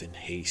oath in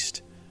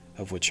haste,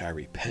 of which I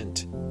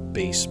repent,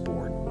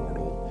 base-born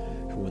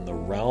mortal, who in the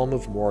realm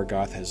of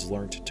Morgoth has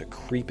learnt to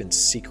creep in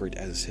secret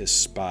as his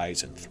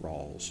spies and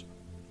thralls.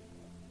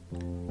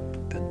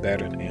 Then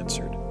Beren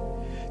answered,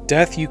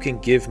 Death you can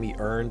give me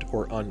earned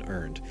or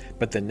unearned,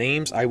 but the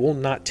names I will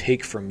not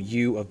take from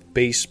you of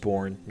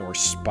base-born, nor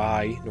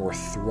spy, nor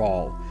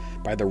thrall.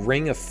 By the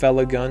ring of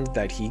Felagund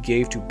that he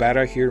gave to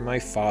Barahir my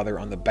father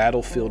on the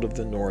battlefield of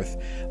the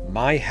north,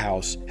 my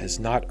house has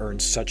not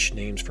earned such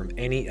names from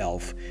any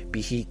elf,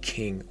 be he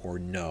king or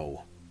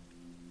no.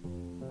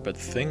 But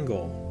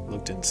Thingol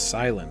looked in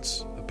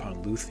silence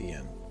upon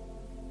Luthien,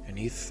 and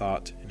he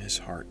thought in his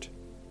heart,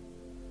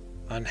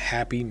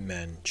 Unhappy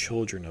men,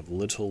 children of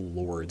little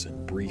lords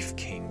and brief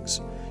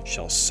kings,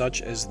 shall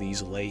such as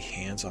these lay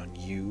hands on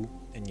you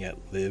and yet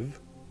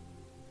live?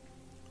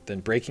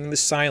 Then breaking the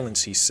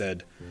silence, he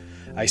said,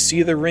 I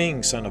see the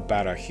ring, son of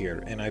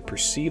Barahir, and I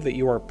perceive that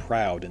you are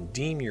proud and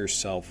deem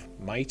yourself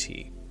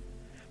mighty.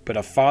 But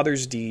a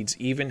father's deeds,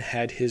 even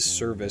had his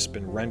service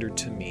been rendered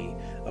to me,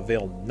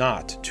 avail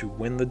not to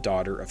win the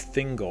daughter of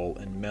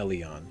Thingol and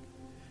Melian.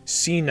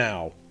 See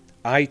now,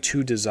 I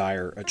too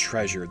desire a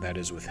treasure that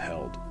is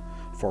withheld.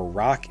 For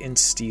rock and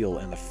steel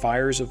and the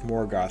fires of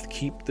Morgoth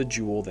keep the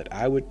jewel that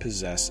I would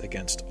possess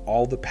against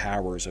all the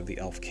powers of the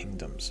elf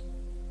kingdoms.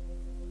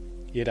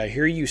 Yet I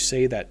hear you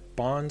say that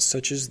bonds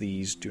such as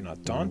these do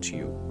not daunt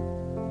you.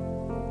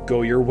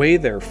 Go your way,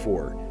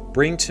 therefore.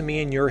 Bring to me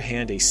in your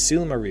hand a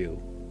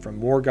Silmaril from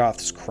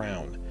Morgoth's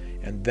crown,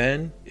 and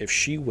then, if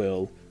she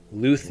will,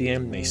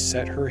 Luthien may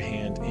set her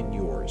hand in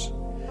yours.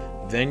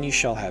 Then you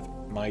shall have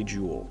my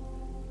jewel.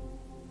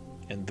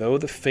 and though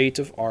the fate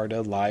of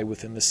Arda lie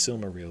within the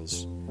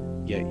Silmarils,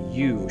 yet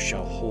you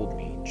shall hold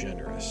me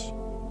generous."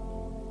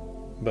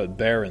 But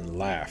Beren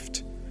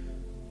laughed.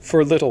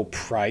 "For little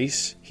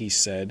price," he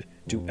said,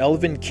 "do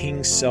elven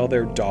kings sell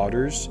their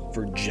daughters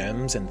for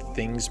gems and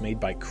things made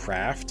by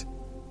craft?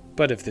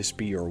 But if this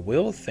be your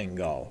will,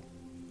 Thingol,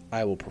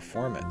 I will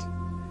perform it.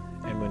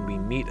 And when we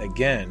meet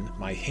again,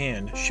 my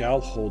hand shall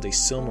hold a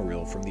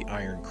Silmaril from the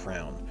Iron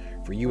Crown,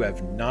 for you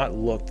have not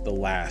looked the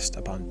last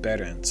upon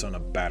Beren, son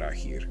of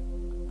Barahir."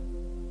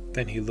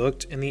 Then he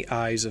looked in the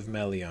eyes of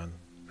Melian,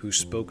 who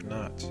spoke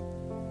not,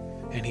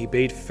 and he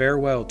bade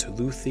farewell to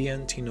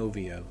Luthien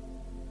Tinovio.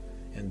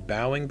 And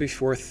bowing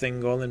before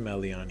Thingol and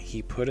Melian,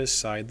 he put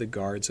aside the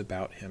guards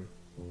about him,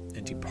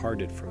 and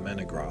departed from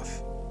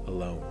Menegroth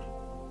alone.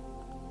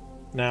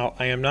 Now,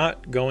 I am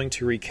not going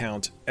to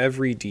recount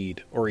every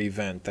deed or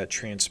event that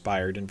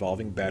transpired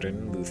involving Beren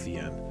and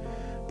Luthien,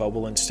 but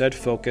will instead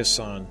focus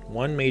on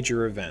one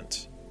major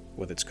event,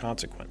 with its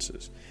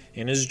consequences,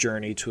 in his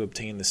journey to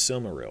obtain the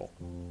Silmaril.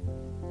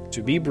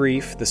 To be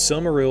brief, the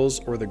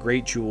Silmarils, or the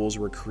Great Jewels,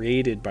 were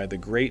created by the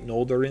great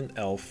Noldorin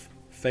elf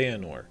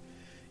Feanor.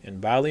 In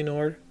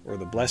Valinor, or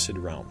the Blessed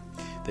Realm,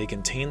 they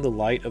contain the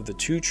light of the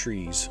two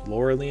trees,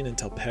 Laurelin and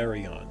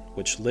Telperion,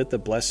 which lit the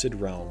Blessed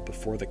Realm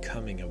before the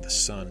coming of the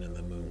sun and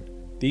the moon.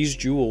 These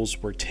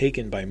jewels were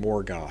taken by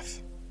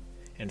Morgoth,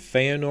 and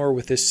Feanor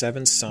with his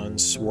 7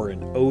 sons swore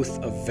an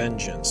oath of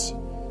vengeance,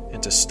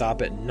 and to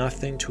stop at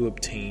nothing to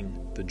obtain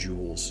the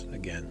jewels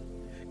again.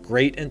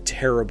 Great and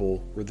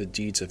terrible were the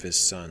deeds of his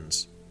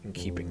sons in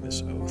keeping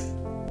this oath.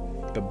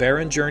 But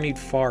Beren journeyed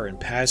far in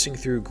passing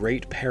through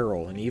great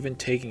peril, and even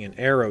taking an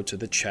arrow to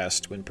the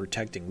chest when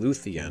protecting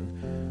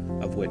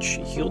Luthien, of which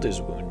she healed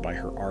his wound by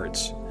her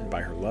arts and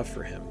by her love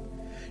for him.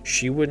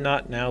 She would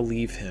not now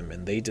leave him,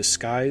 and they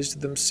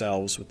disguised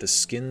themselves with the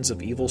skins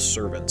of evil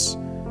servants,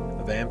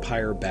 a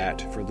vampire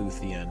bat for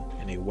Luthien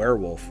and a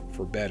werewolf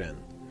for Beren,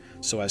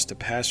 so as to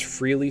pass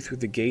freely through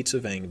the gates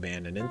of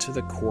Angband and into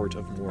the court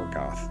of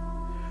Morgoth.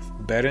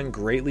 Beren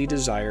greatly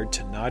desired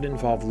to not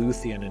involve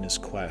Luthien in his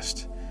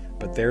quest,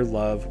 but their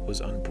love was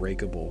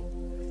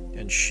unbreakable,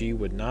 and she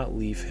would not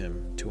leave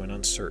him to an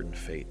uncertain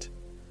fate,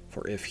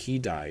 for if he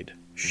died,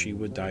 she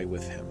would die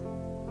with him.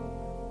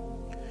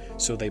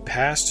 So they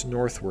passed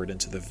northward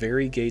into the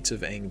very gates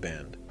of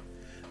Angband.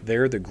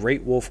 There the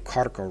great wolf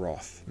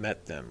Carcharoth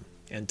met them,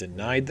 and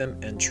denied them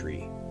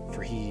entry,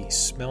 for he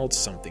smelled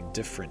something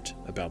different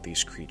about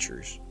these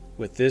creatures.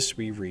 With this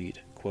we read,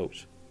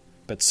 quote,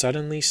 "But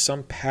suddenly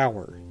some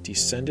power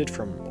descended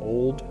from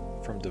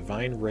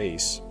divine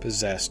race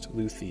possessed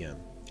Luthien,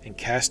 and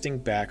casting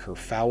back her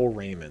foul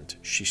raiment,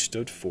 she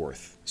stood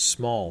forth,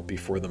 small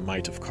before the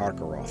might of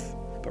Carcharoth,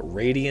 but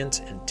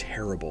radiant and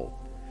terrible.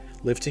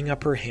 Lifting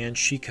up her hand,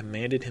 she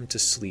commanded him to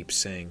sleep,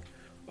 saying,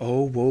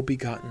 'O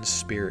woe-begotten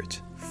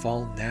spirit,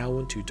 fall now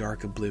into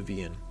dark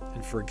oblivion,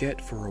 and forget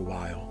for a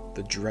while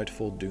the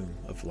dreadful doom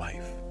of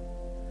life.'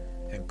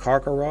 And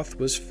Carcharoth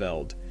was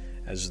felled,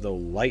 as though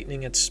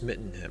lightning had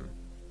smitten him.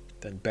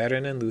 Then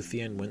Beren and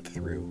Luthien went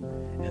through,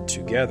 and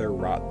together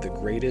wrought the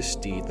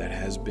greatest deed that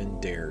has been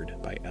dared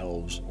by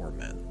elves or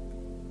men.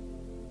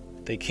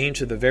 They came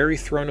to the very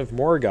throne of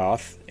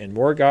Morgoth, and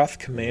Morgoth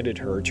commanded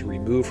her to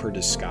remove her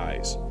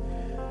disguise.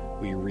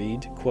 We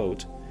read,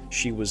 quote,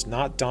 "She was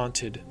not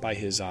daunted by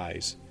his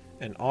eyes,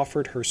 and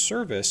offered her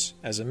service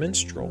as a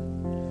minstrel.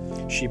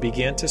 She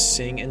began to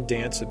sing and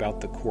dance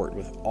about the court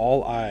with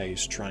all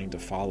eyes trying to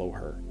follow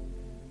her.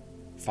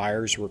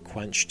 Fires were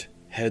quenched,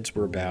 heads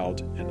were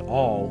bowed, and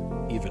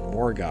all, even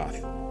Morgoth,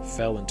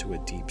 fell into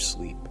a deep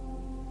sleep.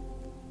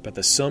 But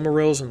the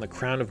Silmarils and the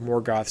crown of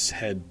Morgoth's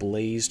head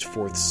blazed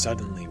forth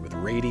suddenly with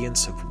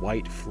radiance of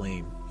white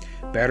flame.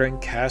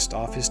 Beren cast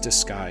off his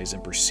disguise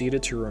and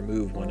proceeded to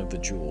remove one of the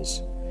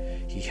jewels.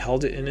 He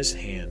held it in his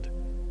hand,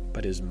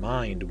 but his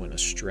mind went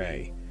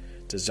astray,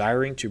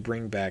 desiring to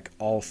bring back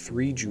all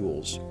 3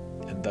 jewels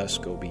and thus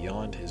go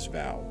beyond his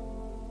vow.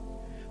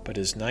 But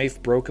his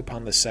knife broke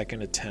upon the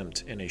second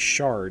attempt, and a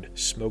shard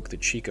smote the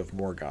cheek of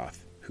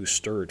Morgoth, who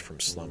stirred from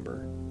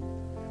slumber.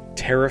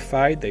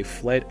 Terrified, they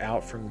fled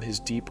out from his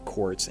deep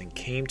courts and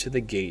came to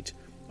the gate,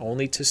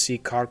 only to see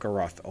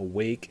Carcharoth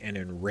awake and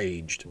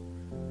enraged.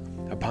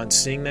 Upon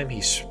seeing them,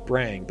 he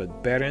sprang,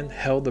 but Beren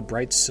held the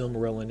bright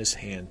Silmaril in his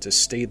hand to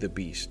stay the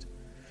beast.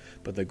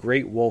 But the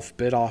great wolf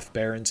bit off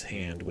Beren's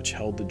hand, which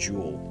held the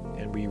jewel,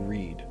 and we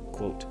read,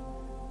 quote,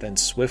 "Then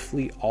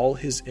swiftly all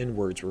his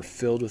inwards were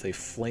filled with a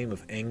flame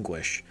of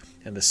anguish,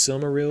 and the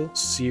Silmaril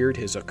seared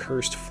his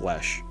accursed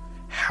flesh.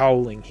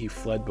 Howling he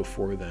fled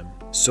before them.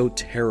 So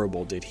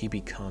terrible did he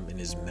become in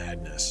his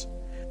madness,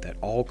 that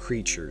all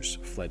creatures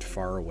fled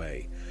far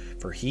away,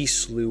 for he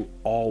slew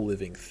all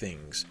living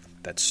things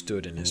that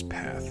stood in his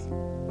path."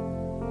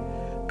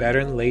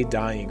 Beren lay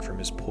dying from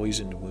his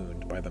poisoned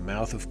wound by the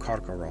mouth of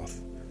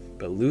Carcharoth,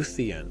 but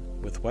Luthien,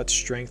 with what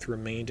strength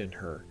remained in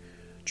her,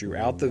 drew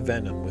out the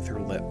venom with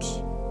her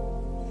lips.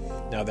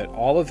 Now that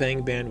all of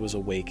Angband was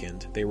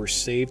awakened, they were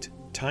saved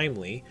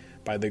timely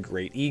by the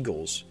great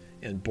eagles,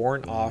 and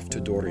borne off to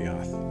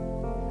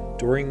Doriath.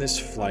 During this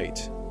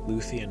flight,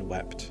 Luthien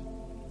wept.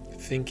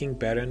 thinking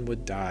Beren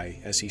would die,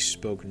 as he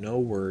spoke no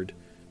word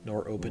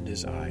nor opened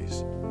his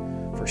eyes.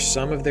 For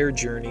some of their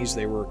journeys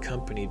they were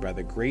accompanied by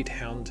the great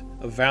hound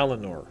of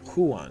Valinor,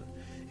 Huan,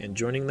 and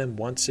joining them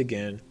once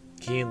again,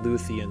 he and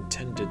Luthien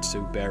tended to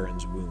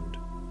Beren's wound.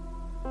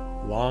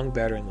 Long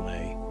Beren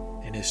lay,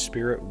 and his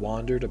spirit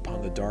wandered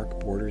upon the dark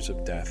borders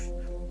of death,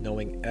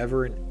 knowing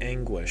ever an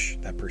anguish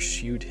that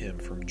pursued him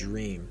from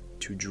dream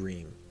to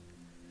dream.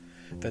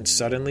 Then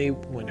suddenly,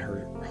 when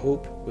her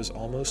hope was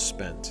almost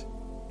spent,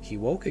 he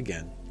woke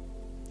again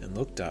and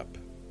looked up,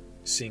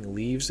 seeing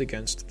leaves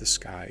against the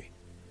sky,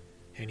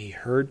 and he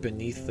heard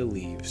beneath the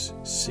leaves,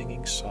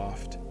 singing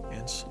soft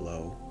and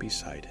slow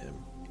beside him,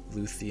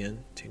 Luthien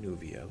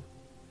Tinuvio.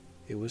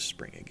 It was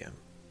spring again.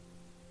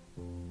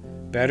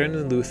 Beren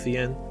and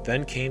Luthien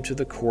then came to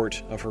the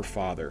court of her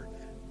father.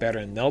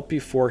 Beren knelt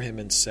before him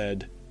and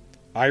said,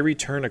 "I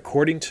return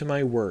according to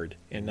my word,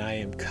 and I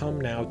am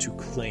come now to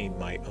claim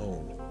my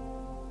own."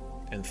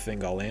 And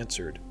Thingol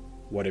answered,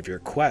 "What of your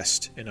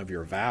quest and of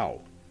your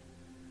vow?"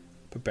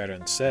 But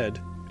Beren said,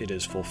 "It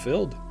is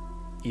fulfilled.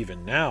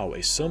 Even now a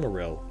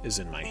Silmaril is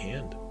in my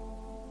hand."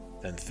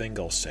 Then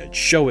Thingol said,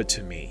 "Show it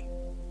to me."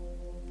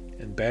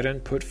 And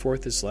Beren put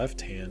forth his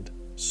left hand,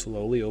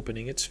 slowly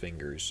opening its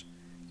fingers.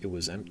 It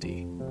was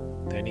empty.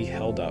 Then he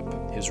held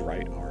up his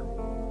right arm.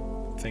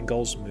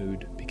 Thingol's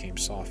mood became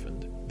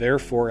softened.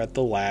 Therefore, at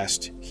the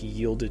last, he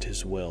yielded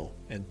his will,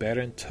 and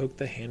Beren took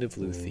the hand of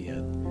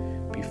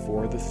Luthien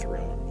before the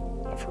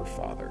throne of her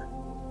father.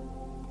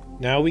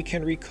 Now we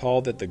can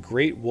recall that the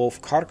great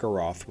wolf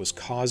Carcharoth was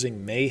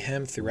causing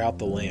mayhem throughout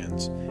the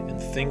lands, and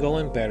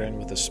Thingol and Beren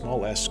with a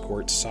small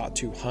escort sought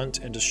to hunt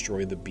and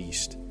destroy the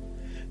beast.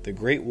 The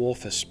great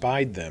wolf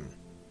espied them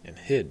and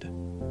hid.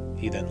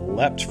 He then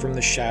leapt from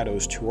the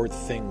shadows toward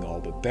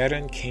Thingol, but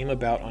Beren came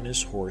about on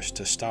his horse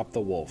to stop the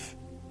wolf,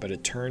 but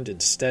it turned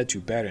instead to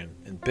Beren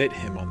and bit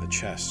him on the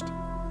chest.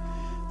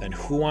 Then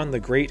Huan the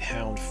great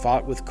hound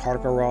fought with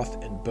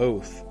Carcharoth, and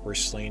both were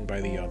slain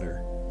by the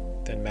other.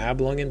 Then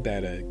Mablung and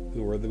Bedeg,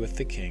 who were with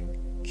the king,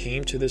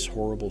 came to this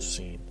horrible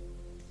scene.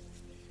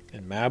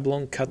 And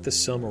Mablung cut the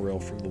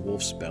Silmaril from the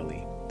wolf's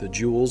belly. The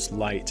jewel's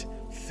light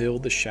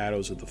filled the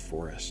shadows of the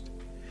forest.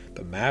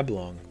 But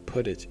Mablung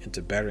put it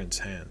into Beren's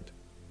hand,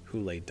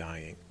 who lay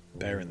dying.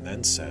 Beren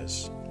then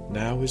says,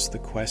 "Now is the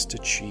quest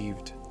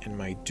achieved, and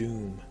my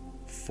doom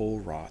full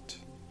wrought."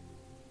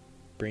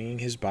 Bringing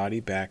his body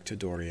back to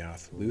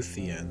Doriath,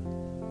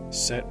 Luthien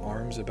set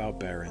arms about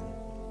Beren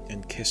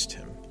and kissed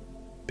him,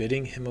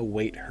 bidding him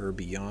await her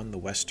beyond the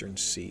western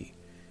sea,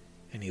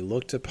 and he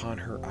looked upon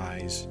her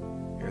eyes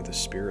ere the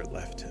spirit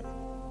left him.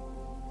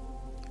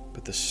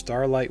 But the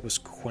starlight was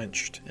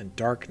quenched, and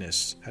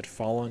darkness had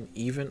fallen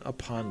even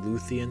upon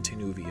Luthien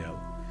Tinuvio,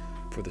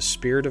 for the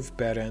spirit of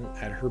Beren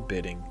at her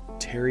bidding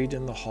tarried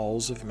in the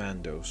halls of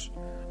Mandos,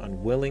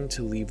 unwilling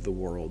to leave the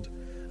world,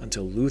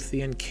 until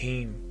Luthien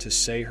came to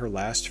say her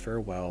last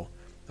farewell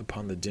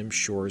upon the dim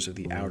shores of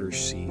the outer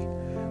sea,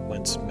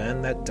 whence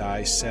men that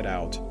die set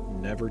out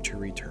never to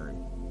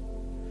return.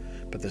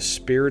 But the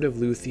spirit of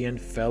Luthien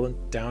fell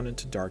down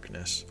into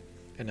darkness,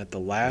 and at the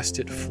last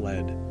it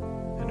fled,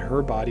 and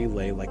her body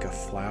lay like a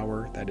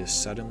flower that is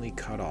suddenly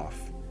cut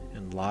off,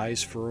 and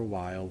lies for a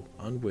while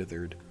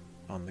unwithered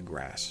on the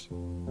grass.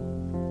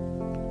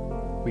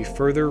 We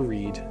further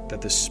read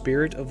that the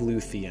spirit of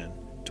Luthien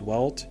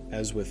dwelt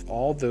as with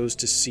all those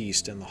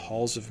deceased in the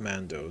halls of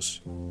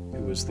Mandos,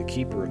 who was the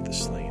keeper of the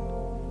slain,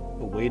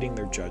 awaiting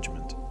their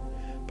judgment.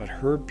 But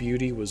her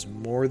beauty was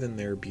more than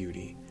their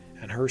beauty,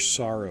 and her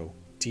sorrow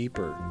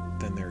deeper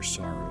than their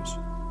sorrows,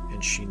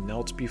 and she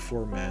knelt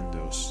before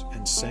Mandos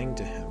and sang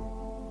to him.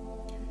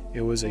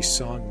 It was a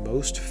song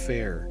most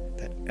fair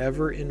that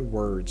ever in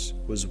words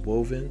was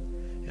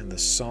woven, and the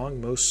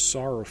song most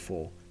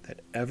sorrowful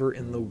that ever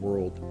in the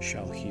world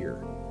shall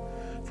hear.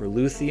 For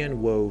Luthien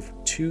wove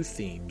two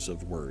themes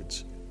of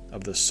words,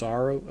 of the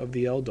sorrow of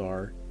the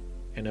Eldar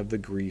and of the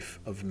grief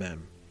of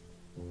Mem.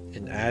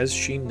 And as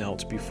she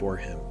knelt before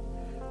him,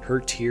 her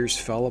tears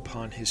fell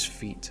upon his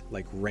feet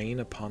like rain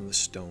upon the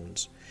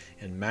stones,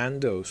 and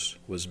Mandos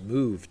was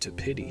moved to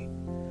pity,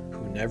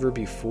 who never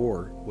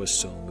before was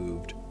so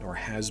moved, nor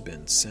has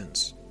been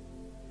since.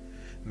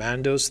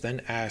 Mandos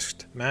then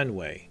asked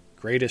Manwë,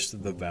 greatest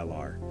of the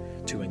Valar,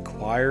 to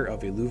inquire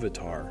of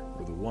Iluvatar,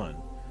 or the One,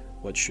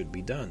 what should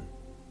be done.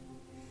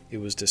 It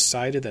was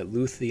decided that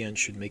Luthien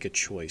should make a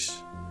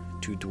choice,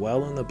 to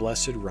dwell in the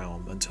Blessed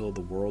Realm until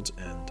the world's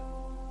end,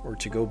 or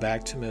to go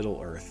back to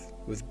Middle-earth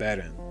with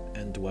Beren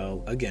and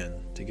dwell again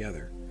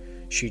together.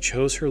 She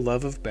chose her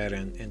love of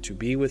Beren and to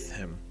be with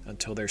him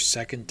until their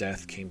second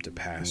death came to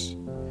pass.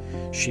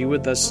 She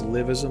would thus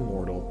live as a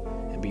mortal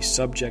and be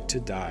subject to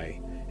die,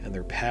 and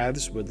their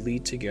paths would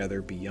lead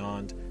together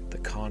beyond the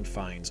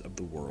confines of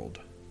the world.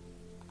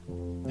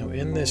 Now,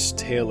 in this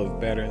tale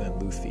of Beren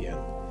and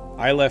Luthien,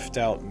 I left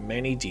out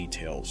many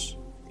details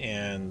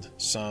and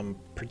some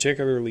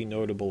particularly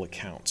notable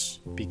accounts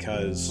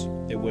because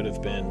it would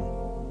have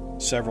been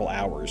several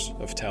hours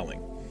of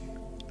telling.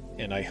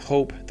 And I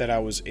hope that I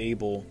was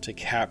able to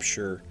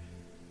capture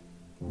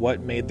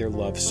what made their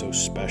love so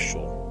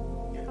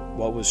special,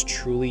 what was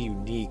truly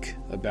unique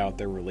about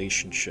their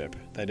relationship,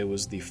 that it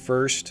was the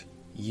first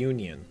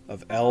union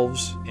of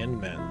elves and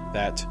men,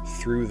 that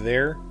through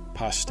their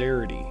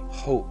posterity,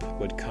 hope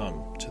would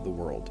come to the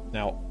world.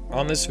 Now,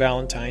 on this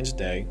Valentine's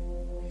Day,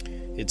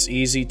 it's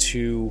easy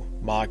to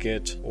mock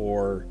it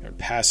or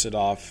pass it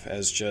off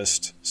as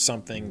just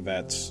something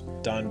that's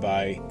done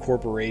by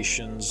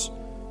corporations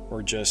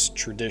or just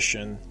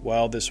tradition.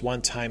 Well, this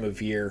one time of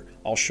year,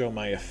 I'll show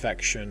my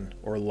affection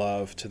or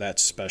love to that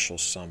special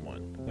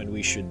someone, when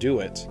we should do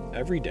it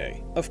every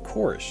day, of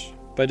course.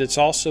 But it's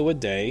also a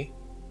day,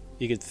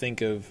 you could think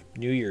of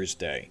New Year's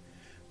Day,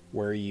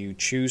 where you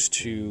choose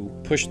to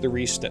push the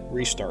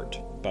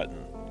restart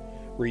button,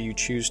 where you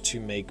choose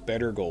to make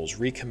better goals,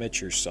 recommit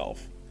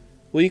yourself.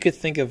 Well, you could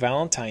think of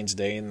Valentine's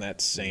Day in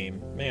that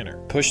same manner.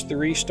 Push the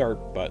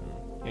restart button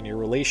in your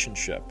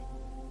relationship.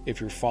 If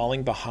you're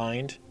falling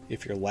behind,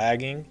 if you're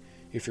lagging,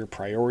 if your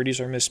priorities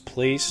are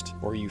misplaced,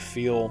 or you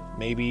feel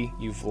maybe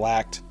you've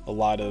lacked a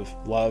lot of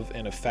love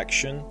and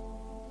affection,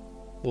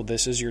 well,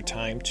 this is your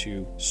time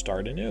to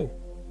start anew.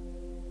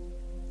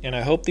 And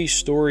I hope these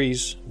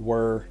stories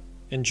were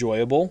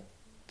enjoyable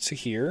to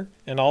hear,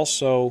 and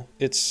also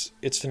it's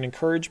an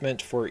encouragement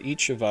for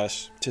each of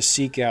us to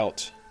seek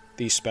out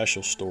these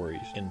special stories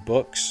in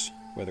books,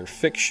 whether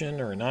fiction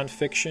or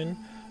nonfiction,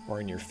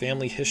 or in your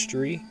family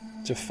history,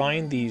 to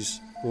find these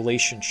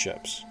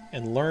relationships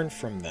and learn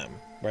from them,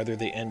 whether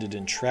they ended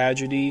in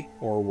tragedy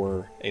or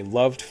were a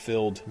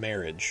love-filled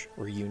marriage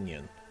or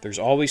union. There's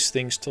always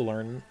things to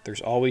learn, there's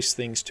always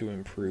things to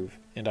improve,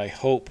 and I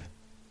hope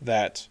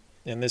that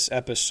in this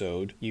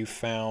episode you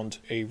found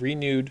a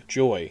renewed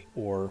joy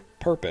or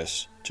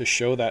purpose to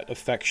show that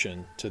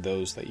affection to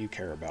those that you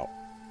care about.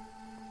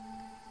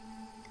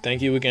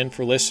 Thank you again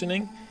for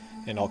listening,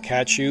 and I'll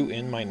catch you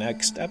in my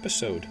next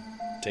episode.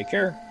 Take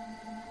care.